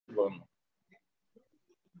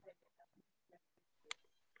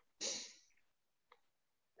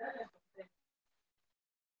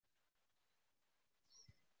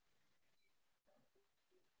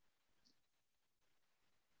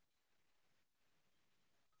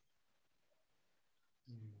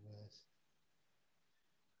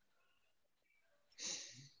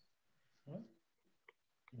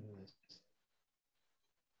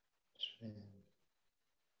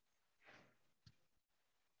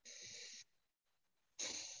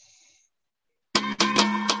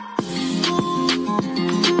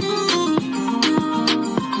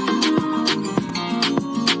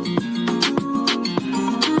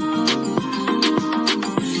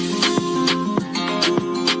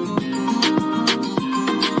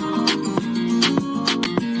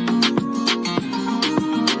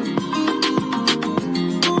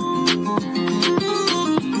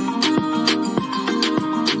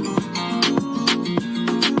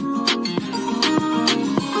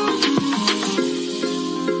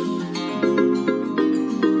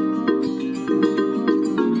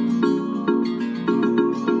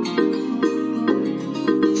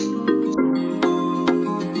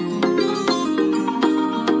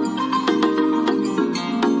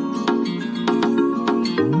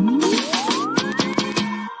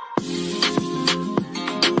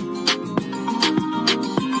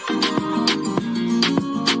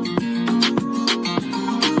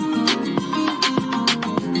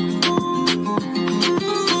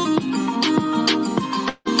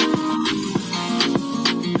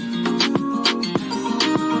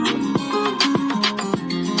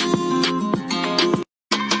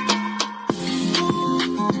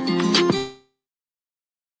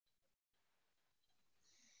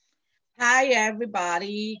Hi,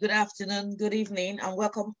 everybody. Good afternoon, good evening, and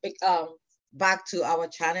welcome back to our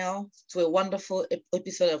channel to a wonderful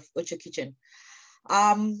episode of Oche Kitchen.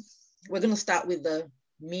 We're going to start with the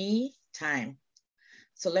me time.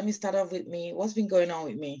 So let me start off with me. What's been going on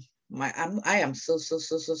with me? I am so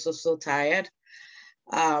tired.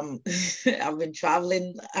 I've been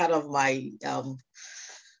traveling out of my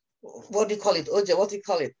what do you call it, Oje? What do you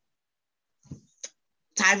call it?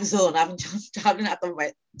 Time zone. I've been traveling out of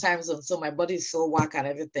my time zone, so my body is so whack and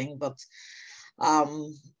everything. But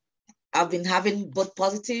I've been having both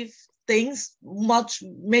positive things,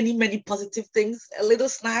 many positive things. A little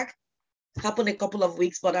snack happened a couple of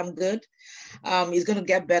weeks, but I'm good. It's gonna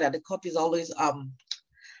get better. The cup is always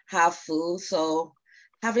half full. So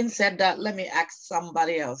having said that, let me ask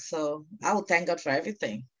somebody else. So I will thank God for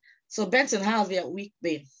everything. So Benson, how's your week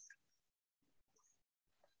been?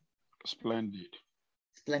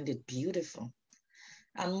 Splendid, beautiful.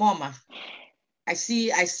 And Mama, I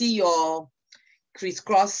see your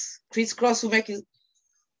crisscross will make you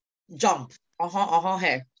jump.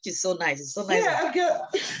 Hair, which is so nice. It's so nice. Yeah,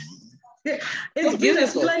 it's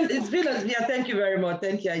beautiful. It's been yeah, thank you very much.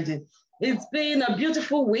 Thank you, IJ. It's been a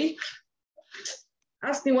beautiful week.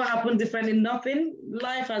 Asking what happened differently, nothing.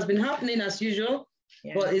 Life has been happening as usual,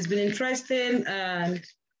 but it's been interesting and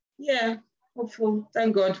yeah, hopeful.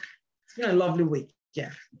 Thank God. It's been a lovely week.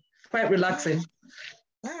 Yeah, quite relaxing.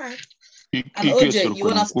 All right. And Oje, you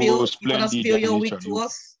wanna spill your week to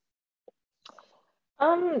us?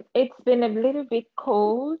 It's been a little bit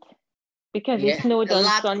cold because it snowed on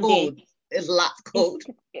Sunday. It's a lot cold.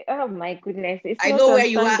 Oh my goodness! I know where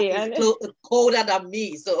you are. It's colder than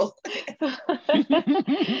me, so.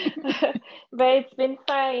 But it's been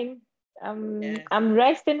fine. I'm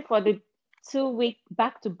resting for the 2-week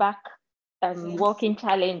back-to-back walking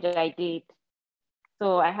challenge that I did.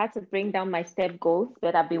 So I had to bring down my step goals,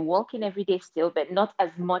 but I've been walking every day still, but not as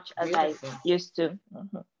much as I used to.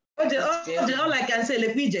 All I can say,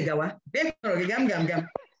 it's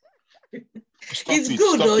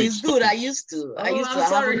good though. It's good. I used to. I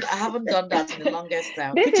haven't done that in the longest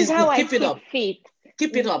time. This is how I keep it up. Fit.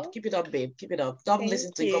 Keep it up. Keep it up, babe. Keep it up. Don't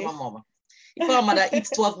listen to your mama. If your mother eats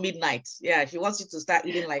 12 midnight, yeah, she wants you to start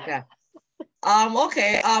eating like that.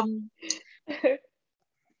 Okay.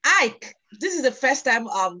 Ike, this is the first time.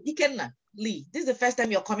 Ikenna Lee, this is the first time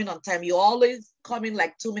you're coming on time. You always come in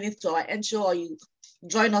like 2 minutes to our end show, or you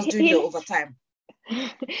join us during the overtime.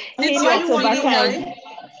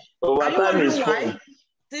 Overtime is fun.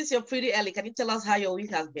 Since you're pretty early, can you tell us how your week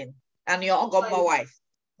has been and your Ogoma wife?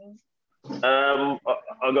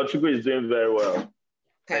 Ogochukwu is doing very well.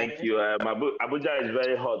 Thank you. Abuja is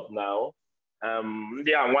very hot now.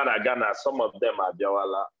 Ghana, some of them are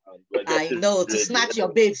Biawala. I know, to snatch your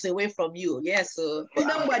babes away from you. Yes, so. You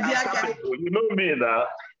know me now.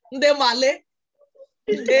 Ndemale.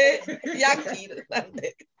 Yaki.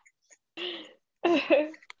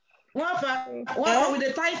 What with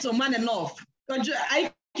the title man enough?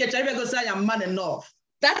 I catch every go say I'm man enough.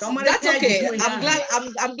 That's okay.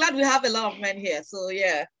 I'm glad we have a lot of men here. So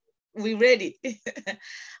yeah, we ready.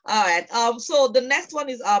 All right. So the next one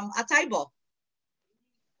is Ataibo.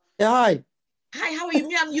 Yeah, hi. Hi, how are you?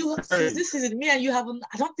 Me and you, this is me and you haven't,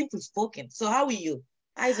 I don't think we've spoken. So how are you?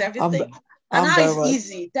 How is everything? And how is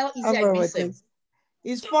Easy? Tell Easy I miss him.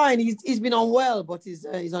 He's fine. He's been unwell, but he's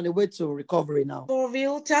on the way to recovery now. For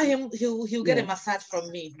real? Tell him he'll get a massage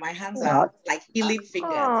from me. My hands are like healing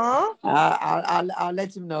fingers. I'll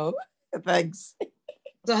let him know. Thanks.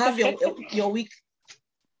 So have your week. Your week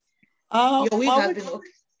has been okay.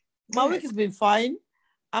 My week has been fine.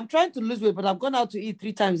 I'm trying to lose weight, but I've gone out to eat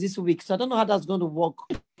 3 times this week, so I don't know how that's going to work.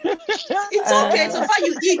 It's okay. So far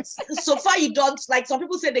you eat. So far you don't. Like some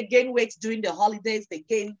people say they gain weight during the holidays. They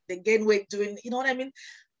gain weight during, you know what I mean?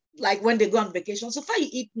 Like when they go on vacation. So far you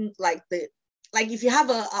eat like if you have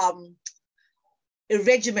a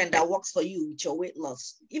regimen that works for you with your weight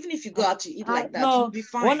loss, even if you go out to eat like that, you'll be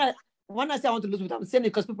fine. When I say I want to lose weight, I'm saying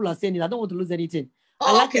it because people are saying it. I don't want to lose anything.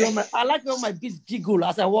 Oh, I like when my beats jiggle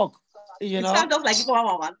as I walk. You know, stand up like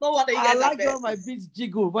mama. No wonder you guys I like when my beats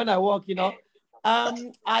jiggle when I walk. You know,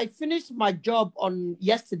 I finished my job on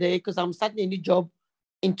yesterday because I'm starting a new job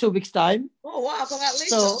in 2 weeks' time. Oh wow!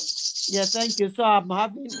 Congratulations. So yeah, thank you. So I'm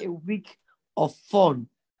having a week of fun.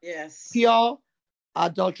 Yes. Pure,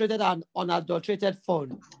 adulterated and unadulterated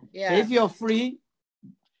fun. Yeah. So if you're free,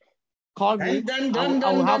 call me.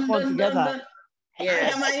 I will have fun together.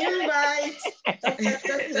 Yes. My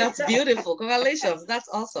invite. That's beautiful. Congratulations. That's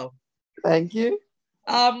awesome. Thank you.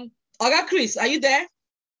 Oga Chris, are you there?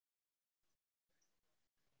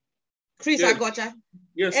 Chris, yes. I gotcha.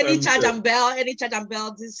 Yes. Any charge and bell?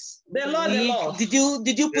 This the law.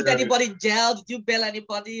 Did you put anybody in jail? Did you bail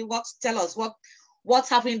anybody? Tell us what's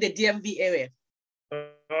happening in the DMV area?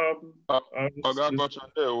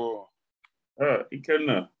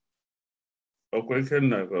 Ikenna.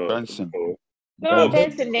 Benson.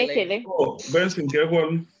 Benson actually. Benson,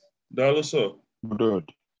 Kevin, Daloso.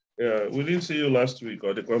 Good. Yeah, we didn't see you last week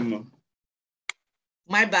or the come.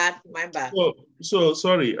 My bad. So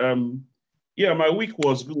sorry. Yeah, my week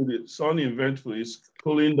was good. It's uneventful. It's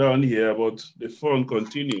cooling down here, but the fun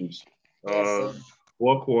continues.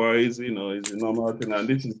 Work-wise, it's a normal thing, and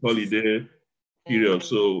this is holiday period.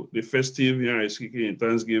 So the festive here is kicking in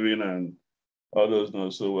Thanksgiving and all those now.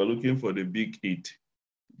 So we're looking for the big eat.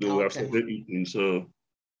 Though we have started eating. So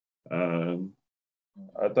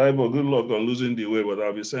Ataibo, good luck on losing the weight, but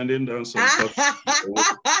I'll be sending down some stuff.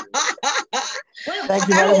 Thank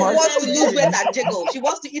you very much. She wants to lose weight and jiggle. She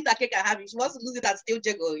wants to eat a cake and have it. She wants to lose it and still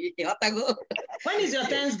jiggle. When is your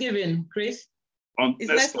Thanksgiving, Chris? It's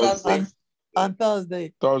next Thursday. On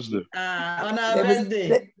Thursday. On our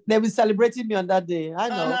birthday. They will celebrating me on that day. I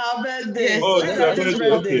know. On our birthday. Oh, it's your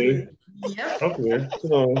birthday. Okay. Yeah. Okay.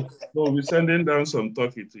 So we'll be sending down some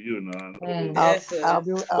turkey to you now.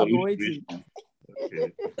 I'll be waiting.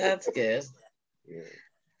 Okay. That's good.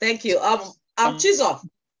 Thank you. Chizo.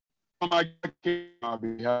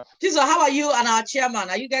 Chizo, how are you and our chairman?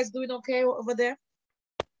 Are you guys doing okay over there?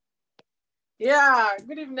 Yeah,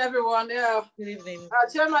 good evening, everyone. Yeah, good evening. Our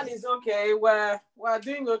chairman is okay. We're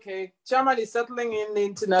doing okay. Chairman is settling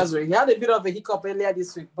into nursery. He had a bit of a hiccup earlier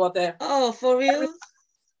this week, but oh, for real?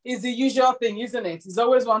 It's the usual thing, isn't it? It's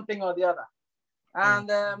always one thing or the other. And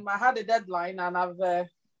I had a deadline, and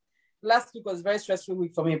last week was a very stressful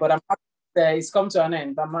week for me, but I'm happy it's come to an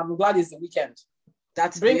end. I'm glad it's the weekend.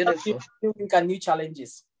 That's beautiful. New week and new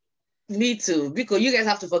challenges. Me too, because you guys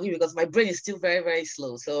have to forgive me because my brain is still very, very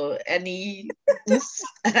slow. So any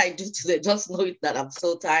I do today, just know it that I'm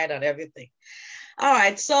so tired and everything. All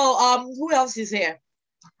right. So who else is here?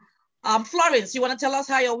 Florence, you want to tell us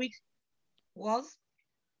how your week was?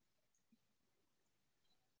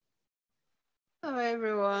 Hello,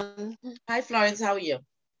 everyone. Hi, Florence. How are you?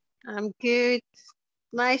 I'm good.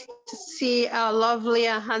 Nice to see our lovely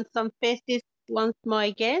and handsome faces once more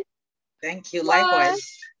again. Thank you.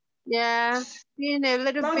 Likewise. Yeah, been a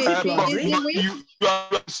little bit busy week.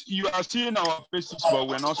 You are seeing our faces, but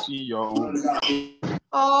we're not seeing your own.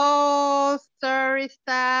 Oh, sorry, sir.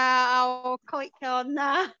 I'll click on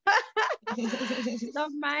that.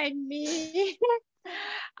 Don't mind me.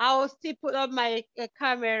 I'll still put on my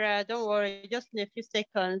camera. Don't worry, just in a few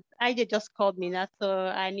seconds. IJ just called me now, so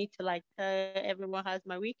I need to tell everyone how's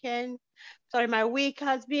my weekend. Sorry, my week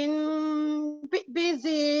has been a bit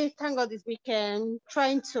busy. Thank God this weekend,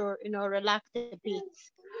 trying to relax a bit,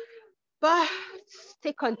 but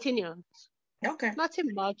stay continuous. Okay.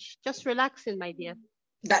 Nothing much, just relaxing, my dear.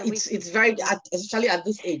 That it's very, especially at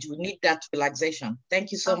this age, we need that relaxation.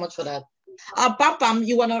 Thank you so much for that. Pam Pam,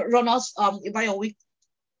 you want to run us by your week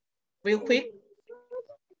real quick?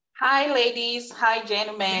 Hi, ladies. Hi,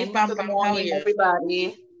 gentlemen. Hey, Pam Pam, good morning,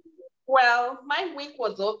 everybody. Well, my week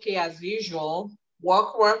was okay as usual.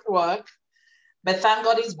 Work. But thank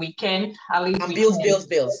God it's weekend. At least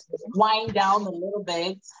bills. Wind down a little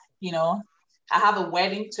bit. I have a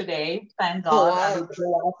wedding today. Thank God. Oh, wow. I will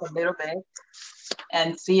go out a little bit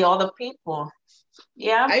and see all the people.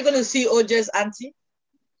 Yeah. Are you going to see Oche's auntie?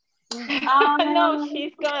 No,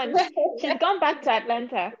 she's gone. She's gone back to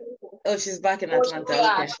Atlanta. Oh, she's back in Atlanta.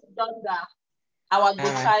 Yeah, okay. she's done that. Our good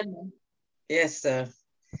timing. Yes, sir.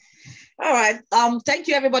 All right. Thank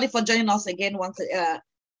you everybody for joining us again.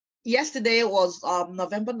 Yesterday was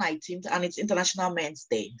November 19th, and it's International Men's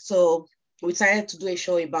Day. So we decided to do a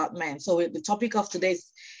show about men. So the topic of today is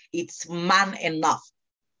it's man enough.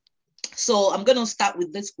 So I'm going to start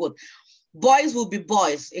with this quote. Boys will be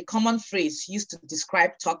boys, a common phrase used to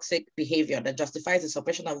describe toxic behavior that justifies the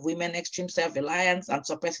suppression of women, extreme self-reliance, and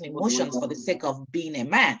suppressing emotions for the sake of being a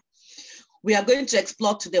man. We are going to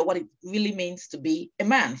explore today what it really means to be a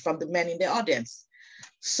man from the men in the audience.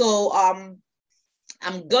 So I'm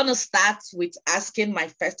going to start with asking my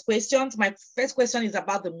first questions. My first question is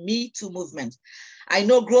about the Me Too movement. I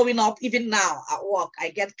know growing up, even now at work,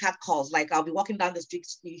 I get cat calls. Like I'll be walking down the street,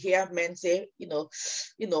 you hear men say,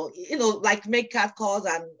 like make cat calls,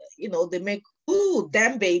 and they make, ooh,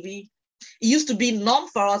 damn baby. It used to be norm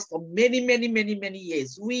for us for many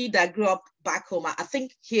years. We that grew up back home, I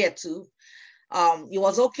think here too, it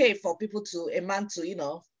was okay for a man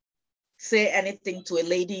to, say anything to a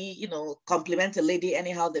lady, compliment a lady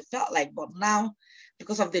anyhow they felt like. But now,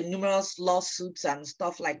 because of the numerous lawsuits and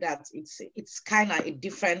stuff like that, it's kind of a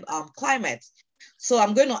different climate. So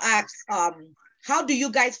I'm going to ask, how do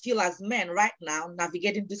you guys feel as men right now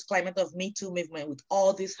navigating this climate of Me Too movement with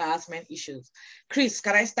all these harassment issues? Chris,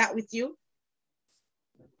 can I start with you?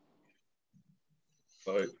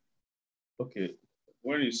 All right. Okay.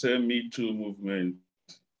 When you say Me Too movement,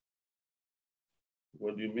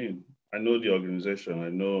 what do you mean? I know the organization. I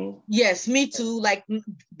know. Yes, Me Too. Like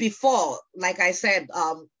before, like I said,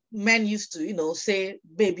 men used to, you know, say,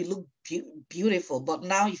 baby, look beautiful. But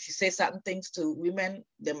now if you say certain things to women,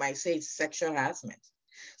 they might say it's sexual harassment.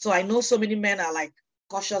 So I know so many men are like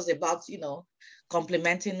cautious about, you know,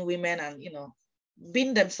 complimenting women and, you know,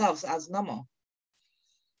 being themselves as normal.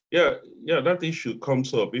 Yeah, that issue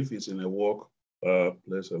comes up if it's in a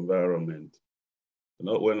workplace environment.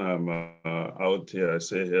 Not when I'm out here, I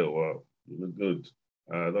say, hey, wow, you look good.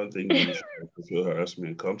 I don't think the issue of sexual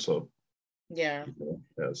harassment comes up. Yeah.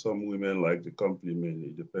 Yeah, some women like the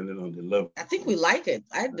compliment, depending on the level. I think we like it.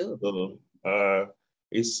 I do. So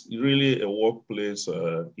it's really a workplace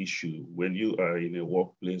issue when you are in a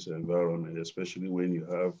workplace environment, especially when you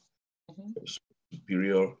have a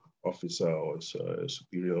superior officer or a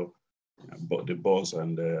superior, but the boss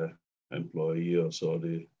and the employee or so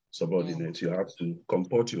the subordinates. You have to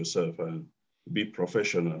comport yourself and be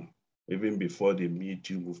professional, even before the Me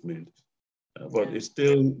Too movement. But it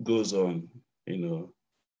still goes on, you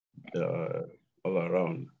know, all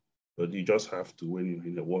around. But you just have to, when you're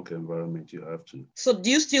in a work environment, you have to. So do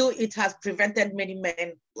you still, it has prevented many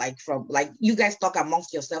men, like from, like you guys talk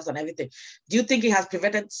amongst yourselves and everything. Do you think it has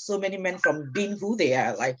prevented so many men from being who they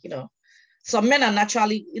are? Like, you know, some men are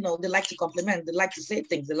naturally, you know, they like to compliment, they like to say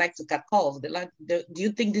things, they like to cut calls. Do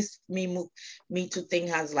you think this Me Too thing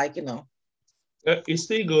has, like, you know? It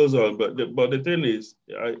still goes on, but the thing is,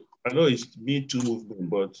 I know it's Me Too movement,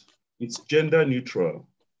 but it's gender neutral.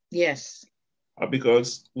 Yes.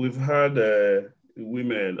 Because we've had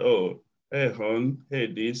women, oh, hey, hon, hey,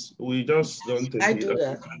 this. We just don't take it. I do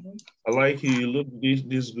that. I like you, you look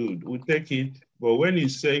this good. We take it. But when you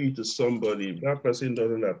say it to somebody, if that person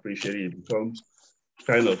doesn't appreciate it, it becomes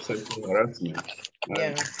kind of sexual harassment.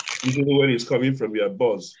 Yeah. Usually when it's coming from your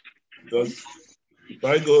boss. Because if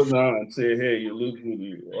I go now and say, hey, you look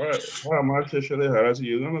good, why am I sexually harassing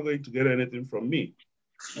you? You're not going to get anything from me.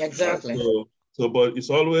 Exactly. But it's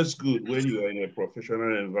always good when you are in a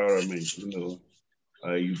professional environment, you know,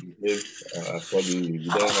 you behave accordingly. You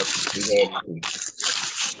don't have to figure out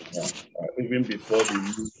even before the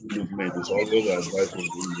movement, it's always advisable.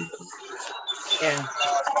 Yeah.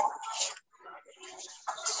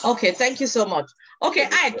 Okay, thank you so much. Okay,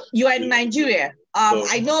 Ike, you are in Nigeria.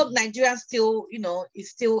 I know Nigeria still, you know, is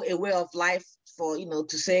still a way of life for, you know,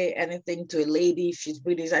 to say anything to a lady if she's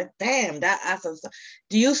British. Like, damn, that ass and stuff.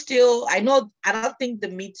 Do you still, I don't think the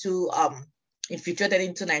Me Too infiltrated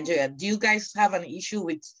into Nigeria. Do you guys have an issue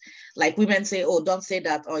with, like, women say, oh, don't say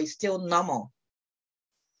that, or it's still normal?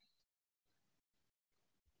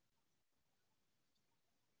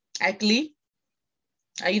 Ike Lee,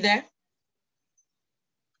 are you there?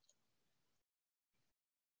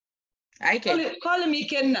 Call him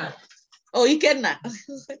Ikenna. Oh, Ikenna.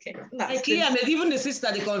 Okay. No, Ikli, and even the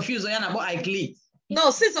sister, they confused about Ikli.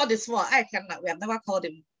 No, since all this small, Ikenna. We have never called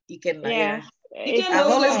him Ikenna. Yeah. I've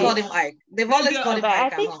always called him Ike. They've always called him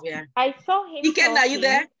Ike. I saw him. Ikenna, are you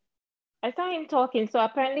there? I saw him talking, so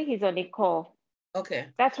apparently he's on a call. Okay.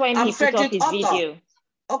 That's why he put up his video.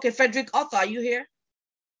 Okay, Frederick Arthur, are you here?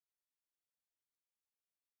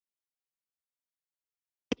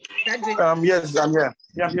 Frederick. Yes, I'm here.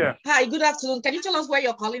 Yeah, I'm here. Hi, good afternoon. Can you tell us where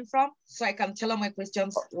you're calling from so I can tell all my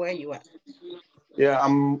questions where you are? Yeah,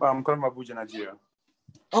 I'm calling from Abuja, Nigeria.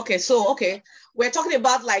 Okay, we're talking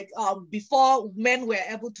about like before men were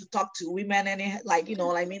able to talk to women and like, you know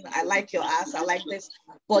what I mean? I like your ass, I like this,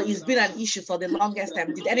 but it's been an issue for the longest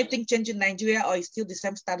time. Did anything change in Nigeria, or is still the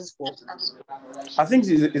same status quo? I think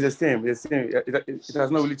it's the same. It's the same. It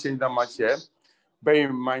has not really changed that much yet. Bear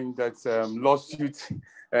in mind that lawsuits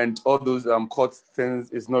and all those court things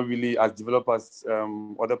is not really as developed as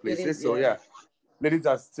other places. So yeah, ladies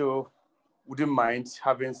are still wouldn't mind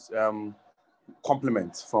having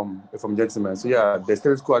compliments from gentlemen. So yeah, the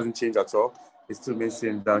status quo hasn't changed at all. It's still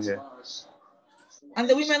mainstream down here. And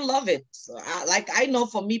the women love it. So, like, I know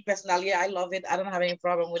for me personally, I love it. I don't have any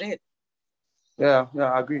problem with it. Yeah,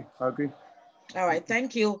 I agree. All right,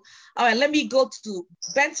 thank you. All right, let me go to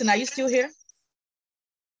Benson. Are you still here?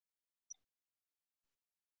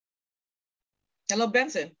 Hello,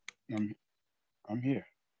 Benson. I'm here.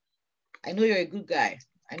 I know you're a good guy.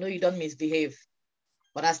 I know you don't misbehave,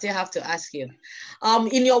 but I still have to ask you.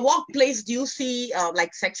 In your workplace, do you see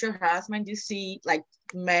like sexual harassment? Do you see like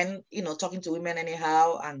men, you know, talking to women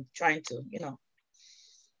anyhow and trying to, you know,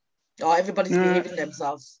 Or everybody's behaving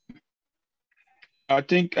themselves? I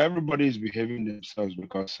think everybody is behaving themselves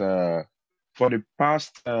because for the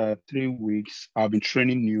past 3 weeks, I've been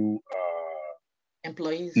training new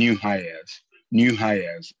employees, new hires,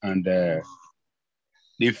 and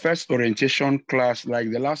the first orientation class,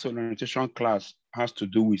 like the last orientation class, has to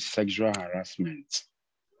do with sexual harassment.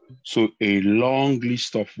 So a long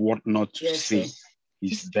list of what not to say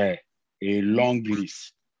is there, a long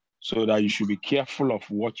list, so that you should be careful of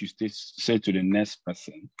what you say to the next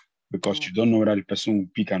person, because you don't know whether the person will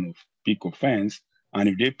pick offense, and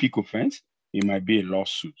if they pick offense, it might be a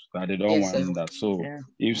lawsuit that they don't want that. So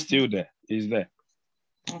it's still there. It's there.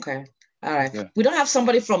 Okay. All right. Yeah. We don't have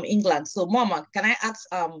somebody from England. So Mama, can I ask,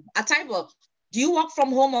 Ataibo, do you work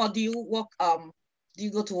from home or do you work, do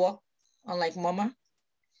you go to work unlike Mama?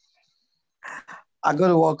 I go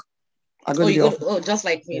to work. I go to the office. Just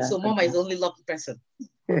like me. Yeah, so Mama is the only lucky person.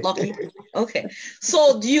 Lucky. Okay.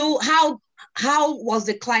 So do you, how was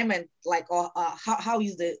the climate like, or how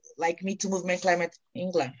is the like Me Too movement climate in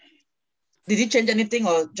England? Did it change anything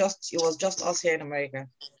or it was just us here in America?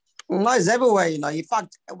 No, it's everywhere, you know. In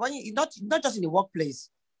fact, when you not just in the workplace,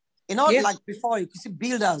 you know, like before, you could see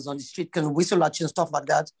builders on the street can whistle at you and stuff like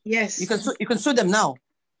that. Yes, you can sue them now.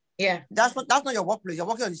 Yeah, that's not your workplace. You're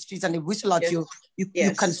working on the streets and they whistle at you. You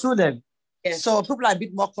can sue them. Yes. So people are a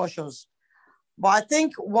bit more cautious. But I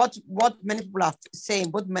think what many people are saying,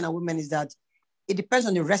 both men and women, is that it depends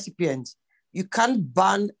on the recipient. You can't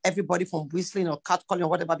ban everybody from whistling or catcalling or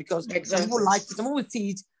whatever, because some people like it. Some people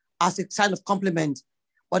see it as a sign of compliment.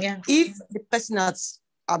 But if the person if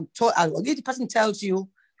the person tells you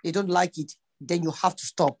they don't like it, then you have to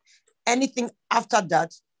stop. Anything after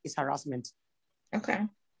that is harassment. Okay.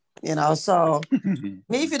 You know, so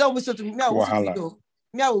if you don't whistle to me, I will whistle to you.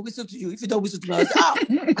 Me, I will whistle to you. If you don't whistle to me, I'll say,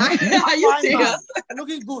 are you serious?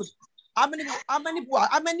 Looking good. How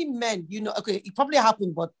many men, you know, okay, it probably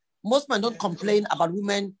happened, but most men don't complain about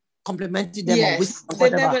women complimenting them or whistling or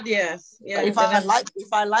whatever. If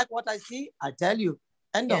I like what I see, I tell you.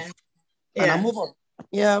 End of. And I move on.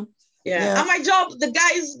 Yeah. At my job, the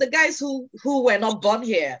guys who were not born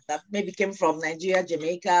here, that maybe came from Nigeria,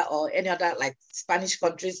 Jamaica, or any other like Spanish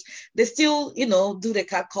countries, they still, you know, do the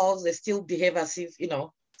cat calls. They still behave as if, you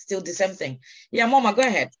know, still the same thing. Yeah, Mama, go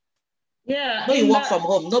ahead. Yeah. No, you work from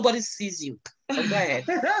home. Nobody sees you. So go ahead.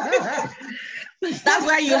 That's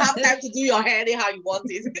why you have time to do your hair anyhow you want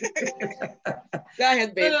it. Go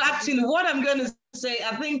ahead, babe. No, actually, what I'm going to say,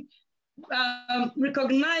 I think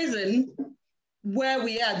recognizing where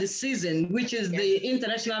we are this season, which is the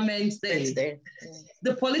International Men's Day,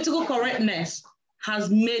 the political correctness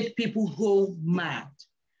has made people go mad.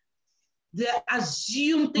 They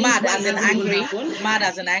assume things mad as in angry. Mad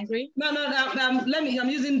as in angry. No. I'm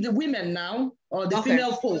using the women now, or the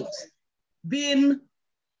female folks being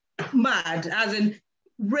mad, as in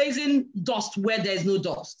raising dust where there is no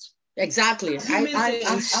dust. Exactly.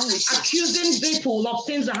 Accusing people of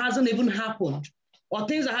things that hasn't even happened, or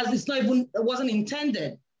things that wasn't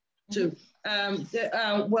intended to.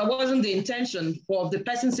 Wasn't the intention for the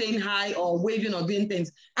person saying hi or waving or doing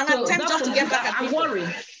things. And attempt just to get back at people.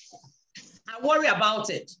 I worry about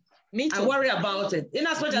it. Me too. I worry about it. In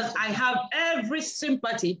as much as I have every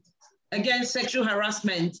sympathy against sexual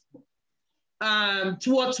harassment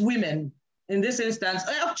towards women in this instance,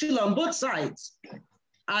 actually on both sides.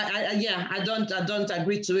 I don't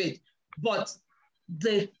agree to it. But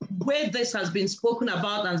the way this has been spoken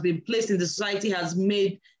about and has been placed in the society has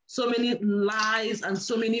made so many lies and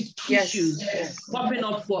so many issues popping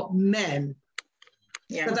up for men.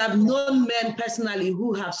 Because I've known men personally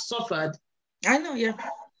who have suffered. I know.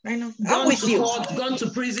 Gone to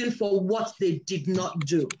prison for what they did not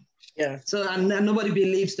do. Yeah. So and nobody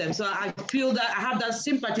believes them. So I feel that I have that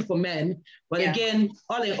sympathy for men. But again,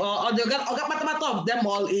 all of them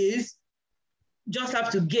all is just have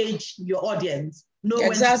to gauge your audience. Know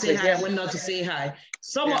when to say hi, when not to say hi.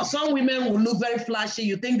 Some women will look very flashy.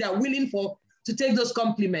 You think they're willing to take those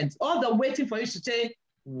compliments. All they're waiting for you to say,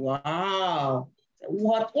 wow,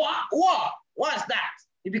 what's that?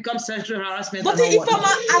 It becomes sexual harassment. But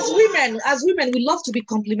as women, we love to be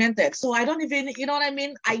complimented. So I don't even, you know what I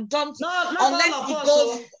mean? I don't, unless it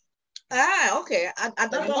goes. Okay.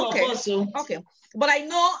 Okay. But I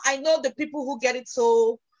know the people who get it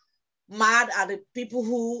so mad are the people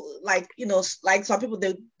who, like, you know, like some people,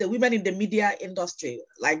 the women in the media industry,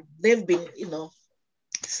 like they've been, you know,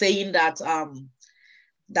 saying that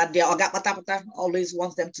that their Oga Patapata always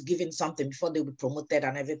wants them to give in something before they'll be promoted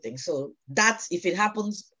and everything. So that's, if it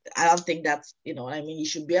happens, I don't think that's, you know, I mean, you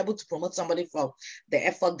should be able to promote somebody for the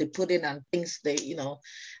effort they put in and things they, you know,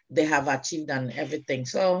 they have achieved and everything.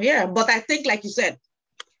 So yeah, but I think, like you said,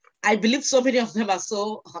 I believe so many of them are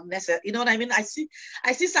so unnecessary. You know what I mean? I see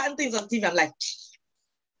certain things on TV. I'm like,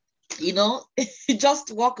 you know,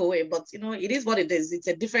 just walk away. But you know, it is what it is. It's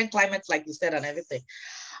a different climate, like you said, and everything.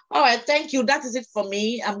 All right, thank you. That is it for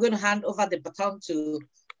me. I'm going to hand over the baton to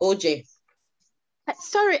OJ.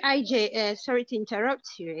 Sorry, IJ. Sorry to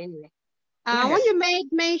interrupt you. Anyway, when you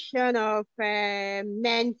made mention of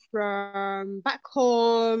men from back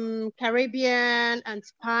home, Caribbean and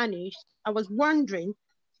Spanish, I was wondering,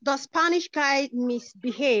 does Spanish guy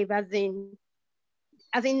misbehave as in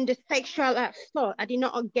the sexual thought? I did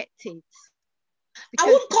not get it. I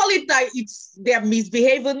wouldn't call it that they're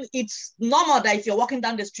misbehaving. It's normal that if you're walking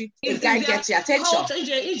down the street, a guy gets your attention. Culture,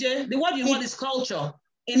 EJ, the word you want is culture.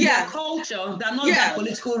 In their culture, they're not that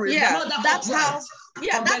political. They're not that that's how.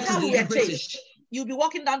 Yeah, that's how we are British. You'll be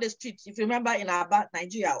walking down the street. If you remember in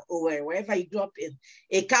Nigeria or wherever you grew up in,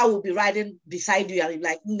 a car will be riding beside you and you're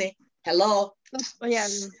like, hello. Yeah.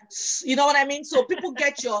 You know what I mean? So people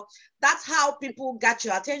that's how people got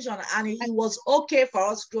your attention. And it was okay for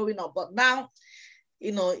us growing up. But now,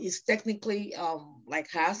 you know, it's technically like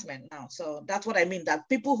harassment now. So that's what I mean, that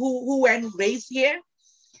people who weren't raised here,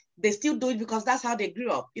 they still do it because that's how they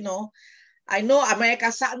grew up, you know. I know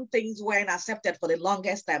America, certain things weren't accepted for the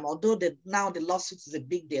longest time, although now the lawsuit is a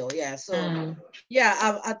big deal. Yeah. So, Flood,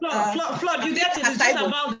 you get it. It's just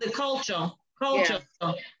about the culture. Culture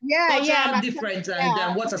different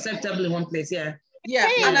than what's acceptable in one place. Yeah. Yeah,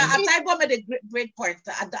 and Ataibo made a great point.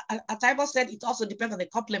 Ataibo said it also depends on the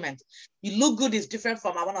compliment. You look good is different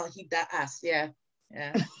from I want to hit that ass. Yeah.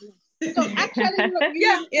 So actually,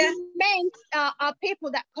 you meant are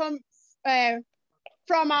people that come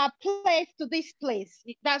from our place to this place.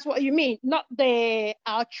 That's what you mean, not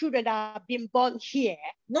our children that have been born here.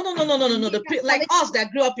 No. Like us that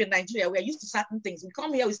grew up in Nigeria, we're used to certain things. We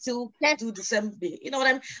come here, we still do the same thing. You know what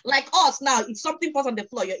I mean? Like us now, if something falls on the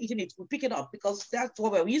floor, you're eating it, we pick it up because that's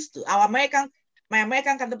what we're used to. My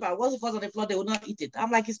American counterpart, once it falls on the floor, they will not eat it.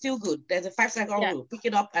 I'm like, it's still good. There's a 5-second rule. Pick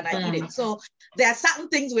it up and I eat it. So there are certain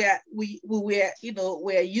things where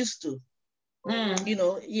we're used to. You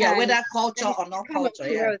know, whether culture or not culture.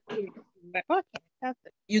 Yeah. Okay, that's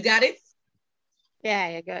it. You got it?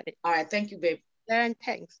 Yeah, I got it. All right, thank you, babe. And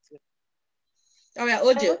thanks. All right,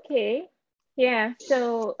 Oche. Okay. Yeah,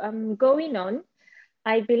 so going on,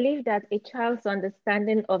 I believe that a child's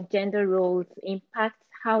understanding of gender roles impacts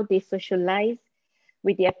how they socialize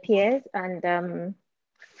with their peers and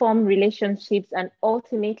form relationships and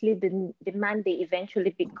ultimately the man they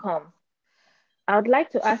eventually become. I would like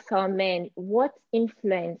to ask our men, what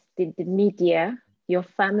influence did the media, your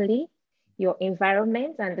family, your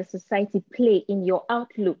environment, and the society play in your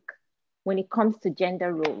outlook when it comes to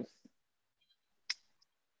gender roles?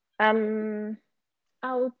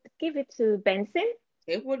 I'll give it to Benson.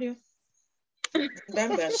 Hey, will you?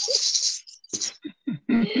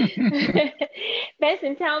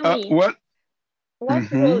 Benson, tell me. What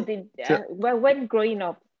role did, when growing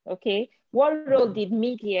up, okay, what role did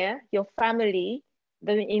media, your family,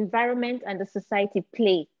 the environment, and the society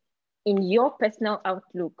play in your personal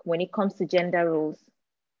outlook when it comes to gender roles?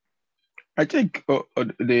 I think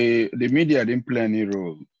the media didn't play any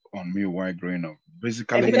role on me while growing up.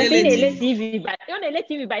 Basically, you're on a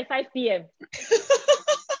TV by 5 p.m.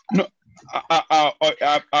 No,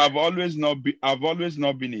 I've always not been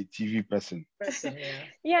a TV person.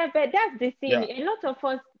 Yeah, but that's the thing. Yeah. A lot of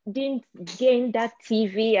us didn't gain that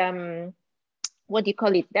TV what do you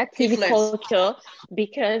call it? That TV culture,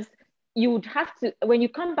 because you would have to, when you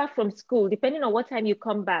come back from school, depending on what time you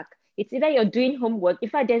come back, it's either you're doing homework. In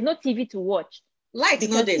fact, there's no TV to watch. Lights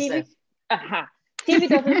no days. TV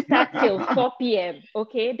doesn't start till 4 p.m.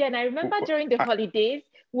 Okay. Then I remember during the holidays,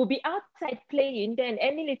 we'll be outside playing. Then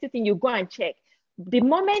any little thing you go and check. The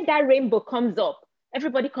moment that rainbow comes up,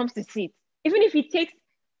 everybody comes to see it. Even if it takes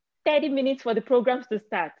 30 minutes for the programs to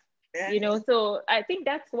start. You know, so I think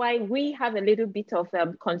that's why we have a little bit of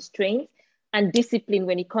constraint and discipline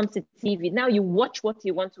when it comes to TV. Now you watch what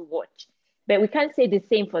you want to watch, but we can't say the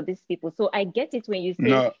same for these people. So I get it when you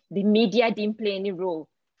say the media didn't play any role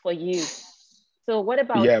for you. So what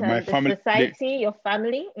about my family, society, your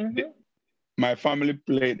family? My family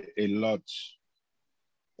played a lot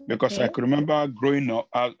because I could remember growing up.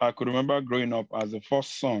 I could remember growing up as the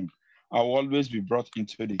first son. I will always be brought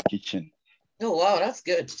into the kitchen. Oh wow, that's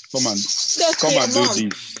good. Come and do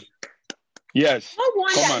this. Yes. No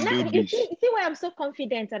wonder. Come and do this. You see why I'm so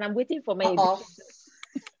confident and I'm waiting for my Even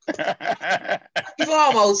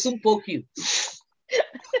I will soon poke you.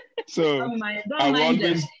 So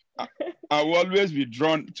I will always be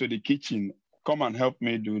drawn to the kitchen. Come and help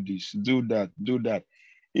me do this, do that, do that.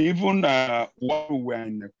 Even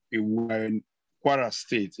when we were Kwara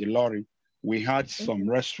State, Ilori, we had some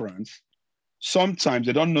restaurants. Sometimes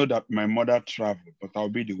they don't know that my mother traveled, but I'll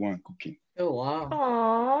be the one cooking. Oh, wow.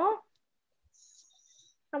 Aww.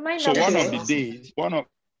 So one of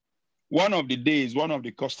the days, one of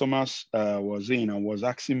the customers was in and was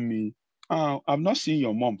asking me, I've not seen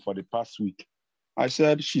your mom for the past week. I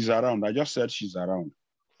said, she's around. I just said she's around.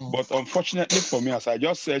 But unfortunately for me, as I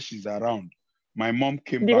just said she's around, my mom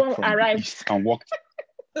came back from the east and walked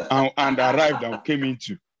and arrived and came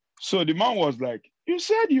into. So the man was like, you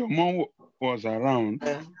said your mom was around,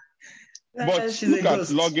 but look at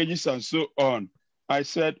luggages and so on. I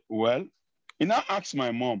said, well, and I asked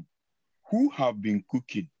my mom, who have been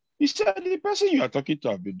cooking? He said, the person you are talking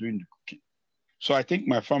to have been doing the cooking. So I think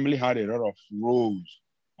my family had a lot of roles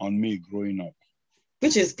on me growing up.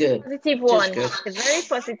 Which is good. Positive one. Good. A very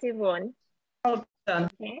positive one.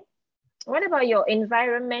 Okay. What about your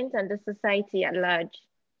environment and the society at large?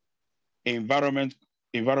 Environment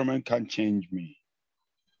can't change me.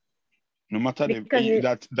 No matter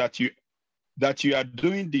that you are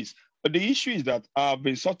doing this. But the issue is that I've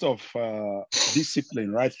been sort of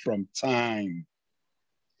disciplined right from time.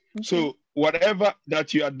 Okay. So whatever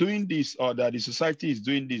that you are doing this or that the society is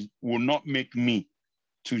doing this will not make me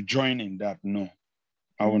to join in that. No,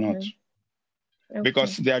 I will not. Okay.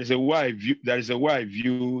 Because there is a way I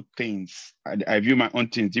view things. I view my own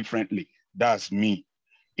things differently. That's me.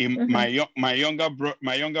 My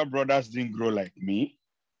younger brothers didn't grow like me.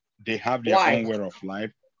 They have their own way of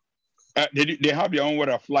life. They have their own way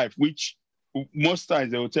of life, which most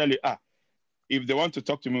times they will tell you, if they want to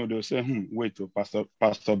talk to me, they'll say, wait,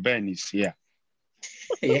 Pastor Ben is here.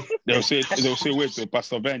 Yeah. They'll say, wait,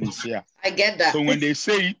 Pastor Ben is here. I get that. So when they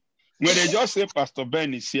just say Pastor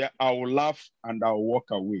Ben is here, I will laugh and I will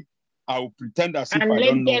walk away. I will pretend as if I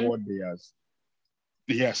don't know what they are.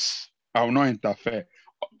 Yes, I will not interfere.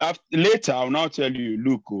 Later, I will now tell you,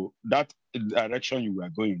 look, that direction you were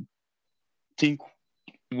going, think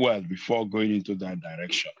well before going into that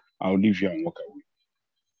direction. I'll leave you and walk away.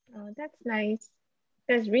 Oh, that's nice.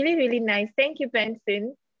 That's really, really nice. Thank you,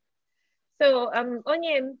 Benson. So,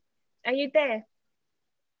 Onyem, are you there?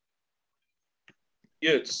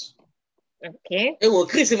 Yes. Okay.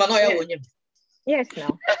 Yes,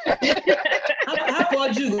 no. How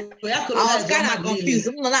about you? I was kind of confused.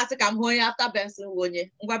 I'm not going after Benson.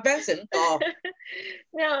 Benson. No.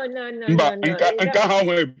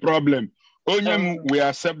 Problem. We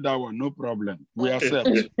accept that one, no problem. We accept.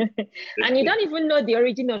 And you don't even know the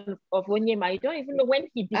origin of Onyema. You don't even know when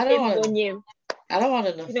he became Onyem. I don't want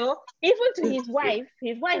to know. You know, even to his wife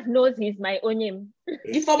knows he's my Onyem.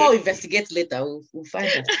 If I will investigate later, we'll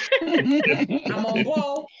find it. I'm on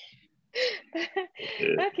board.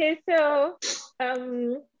 Okay, so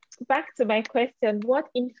back to my question. What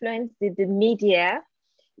influence did the media,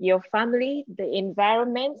 your family, the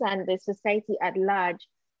environment, and the society at large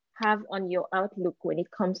have on your outlook when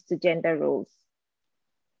it comes to gender roles?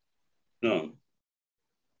 No.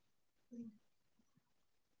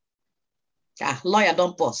 Lawyer,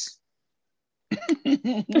 don't pause.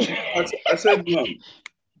 I said none.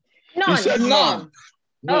 None. He said none.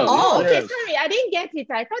 No. Oh, okay, sorry, I didn't get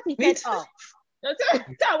it. I thought he said oh. That's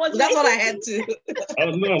what I had to.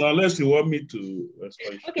 No, unless you want me to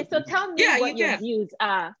respond. Okay, so tell me what your views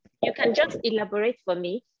are. You can just elaborate for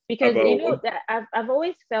me. Because you know that I've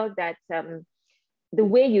always felt that the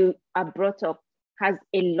way you are brought up has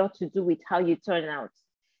a lot to do with how you turn out.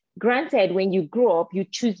 Granted, when you grow up, you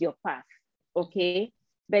choose your path, okay?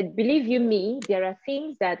 But believe you me, there are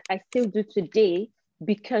things that I still do today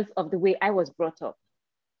because of the way I was brought up.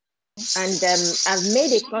 And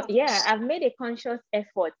I've made a conscious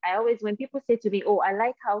effort. I always, when people say to me, oh, I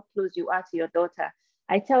like how close you are to your daughter,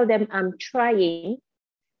 I tell them I'm trying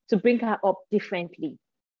to bring her up differently.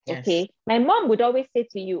 Yes. Okay, my mom would always say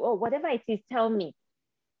to you, oh, whatever it is, tell me.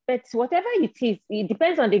 But whatever it is, it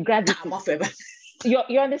depends on the gravity.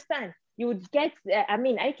 You understand? You would get,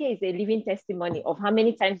 Ike is a living testimony of how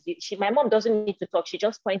many times my mom doesn't need to talk. She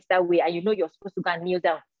just points that way and you know you're supposed to go and kneel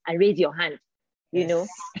down and raise your hand, you know?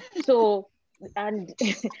 So, and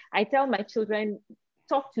I tell my children,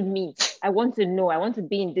 talk to me. I want to know. I want to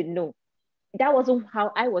be in the know. That wasn't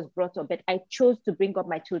how I was brought up, but I chose to bring up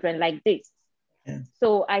my children like this. Yeah.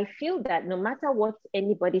 So I feel that no matter what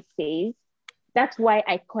anybody says, that's why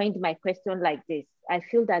I coined my question like this. I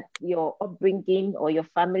feel that your upbringing or your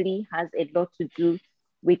family has a lot to do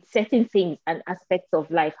with certain things and aspects of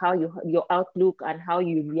life, how your outlook and how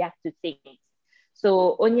you react to things.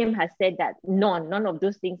 So Onyem has said that none of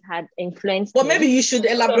those things had influenced me. Maybe you should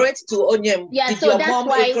elaborate to Onyem. Yeah, did so that's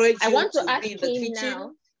why I want to ask him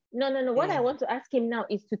now. No. What I want to ask him now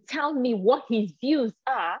is to tell me what his views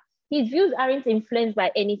are his views aren't influenced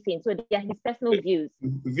by anything. So they are his personal views.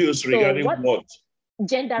 Views regarding what?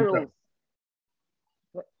 Gender roles.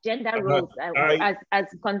 Gender roles as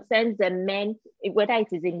concerns the men, whether it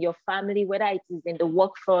is in your family, whether it is in the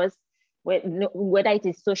workforce, whether it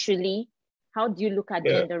is socially. How do you look at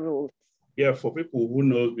gender roles? Yeah, for people who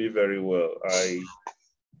know me very well,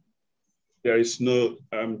 there is no,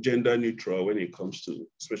 I'm gender neutral when it comes to,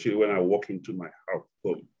 especially when I walk into my house.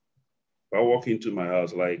 If I walk into my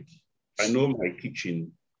house, like I know my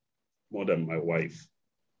kitchen more than my wife.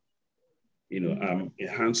 You know, I'm a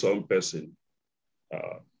hands-on person.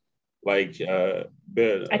 I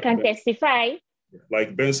can testify.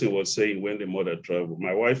 Like Benson was saying when the mother traveled,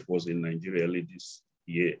 my wife was in Nigeria early this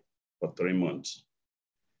year for 3 months.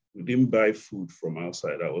 We didn't buy food from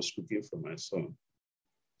outside. I was cooking for my son.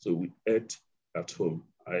 So we ate at home.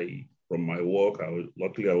 From my work,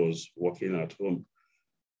 luckily I was working at home.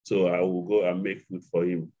 So I will go and make food for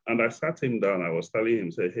him. And I sat him down. I was telling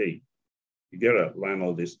him, say, hey, you gotta learn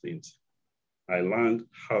all these things. I learned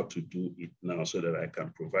how to do it now so that I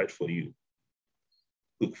can provide for you,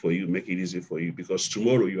 cook for you, make it easy for you, because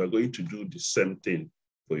tomorrow you are going to do the same thing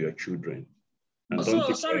for your children. And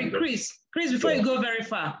so sorry, Chris, before you go very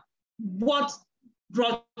far, what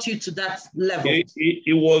brought you to that level?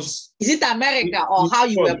 It was... Is it America or how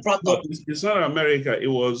you were brought up? It's not America. It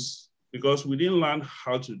was because we didn't learn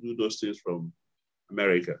how to do those things from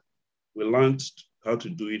America. We learned how to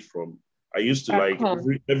do it from... I used to like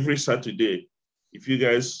every Saturday, for you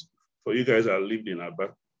guys that lived in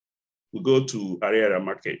Aba, we go to Ariara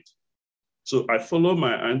market. So I follow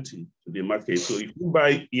my auntie to the market. So if you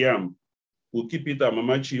buy yam, we'll keep it at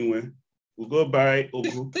Mama Chinwe. We'll go buy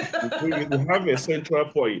Ogu. We'll have a central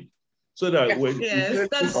point so that when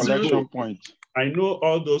collection point. I know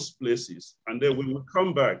all those places. And then when we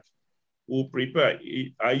come back, we'll prepare.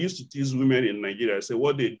 I used to tease women in Nigeria. I say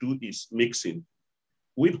what they do is mixing.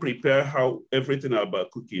 We prepare everything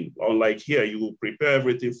about cooking. Unlike here, you will prepare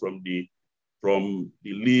everything from the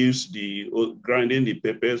leaves, grinding the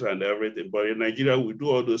peppers and everything. But in Nigeria, we do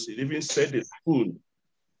all those things. Even set the spoon.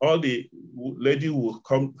 All the lady will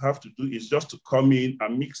have to do is just to come in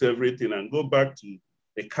and mix everything and go back to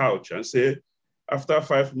the couch and say, after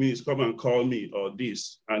 5 minutes, come and call me or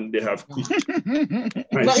this, and they have cooked.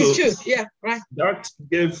 But so it's true, yeah, right. That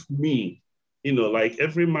gave me, like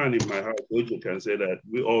every man in my house, Oche can say that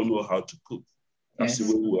we all know how to cook. That's the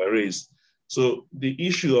way we were raised. So the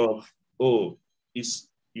issue of, it's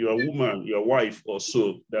your woman, your wife or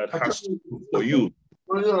so that has to cook for you.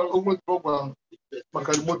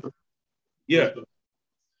 Yeah,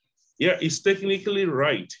 it's technically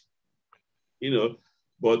right,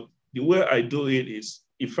 but the way I do it is,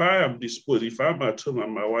 if I am disposed, if I'm at home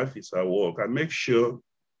and my wife is at work, I make sure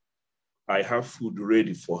I have food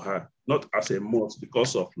ready for her, not as a must,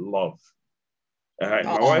 because of love. My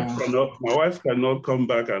wife cannot come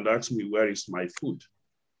back and ask me, where is my food?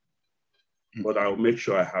 But I'll make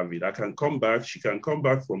sure I have it. I can come back, she can come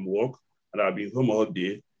back from work, and I'll be home all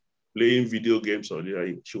day, playing video games or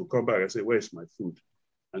she'll come back and say, where's my food?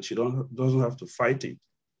 And she doesn't have to fight it.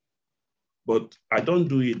 But I don't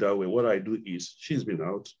do it that way. What I do is, she's been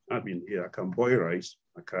out, I've been here, I can boil rice,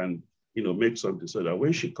 I can, make something so that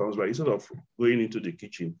when she comes back, instead of going into the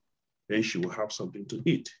kitchen, then she will have something to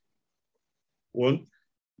eat. One,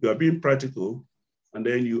 you are being practical, and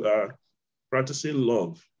then you are practicing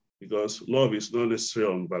love, because love is not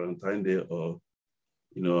necessarily on Valentine's Day or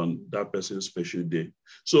on that person's special day.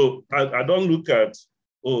 So I don't look at,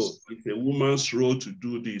 it's a woman's role to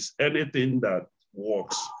do this. Anything that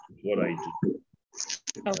works is what I do.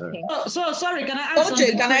 Okay. So sorry, can I ask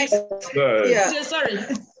something? Can I? Yeah. Sorry,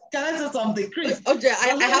 can I say something, Chris? Okay, I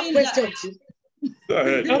have questions. Go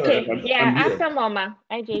ahead. Okay. After Mama,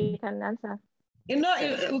 IJ, you can answer.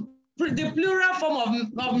 The plural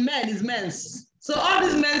form of men is mens. So all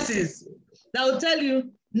these menses that will tell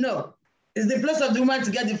you, no, it's the place of the woman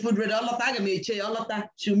to get the food ready. All of that,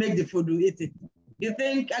 she'll make the food, we eat it. You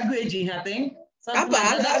think Agueji her thing? No,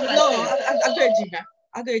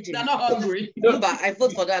 Agueji. They're not hungry. No, but I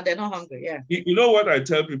vote for that. They're not hungry. Yeah. You know what I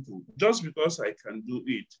tell people? Just because I can do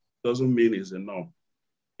it doesn't mean it's enough.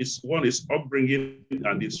 It's upbringing,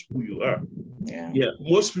 and it's who you are. Yeah.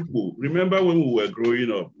 Most people remember when we were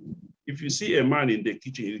growing up. If you see a man in the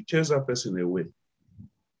kitchen, you chase that person away.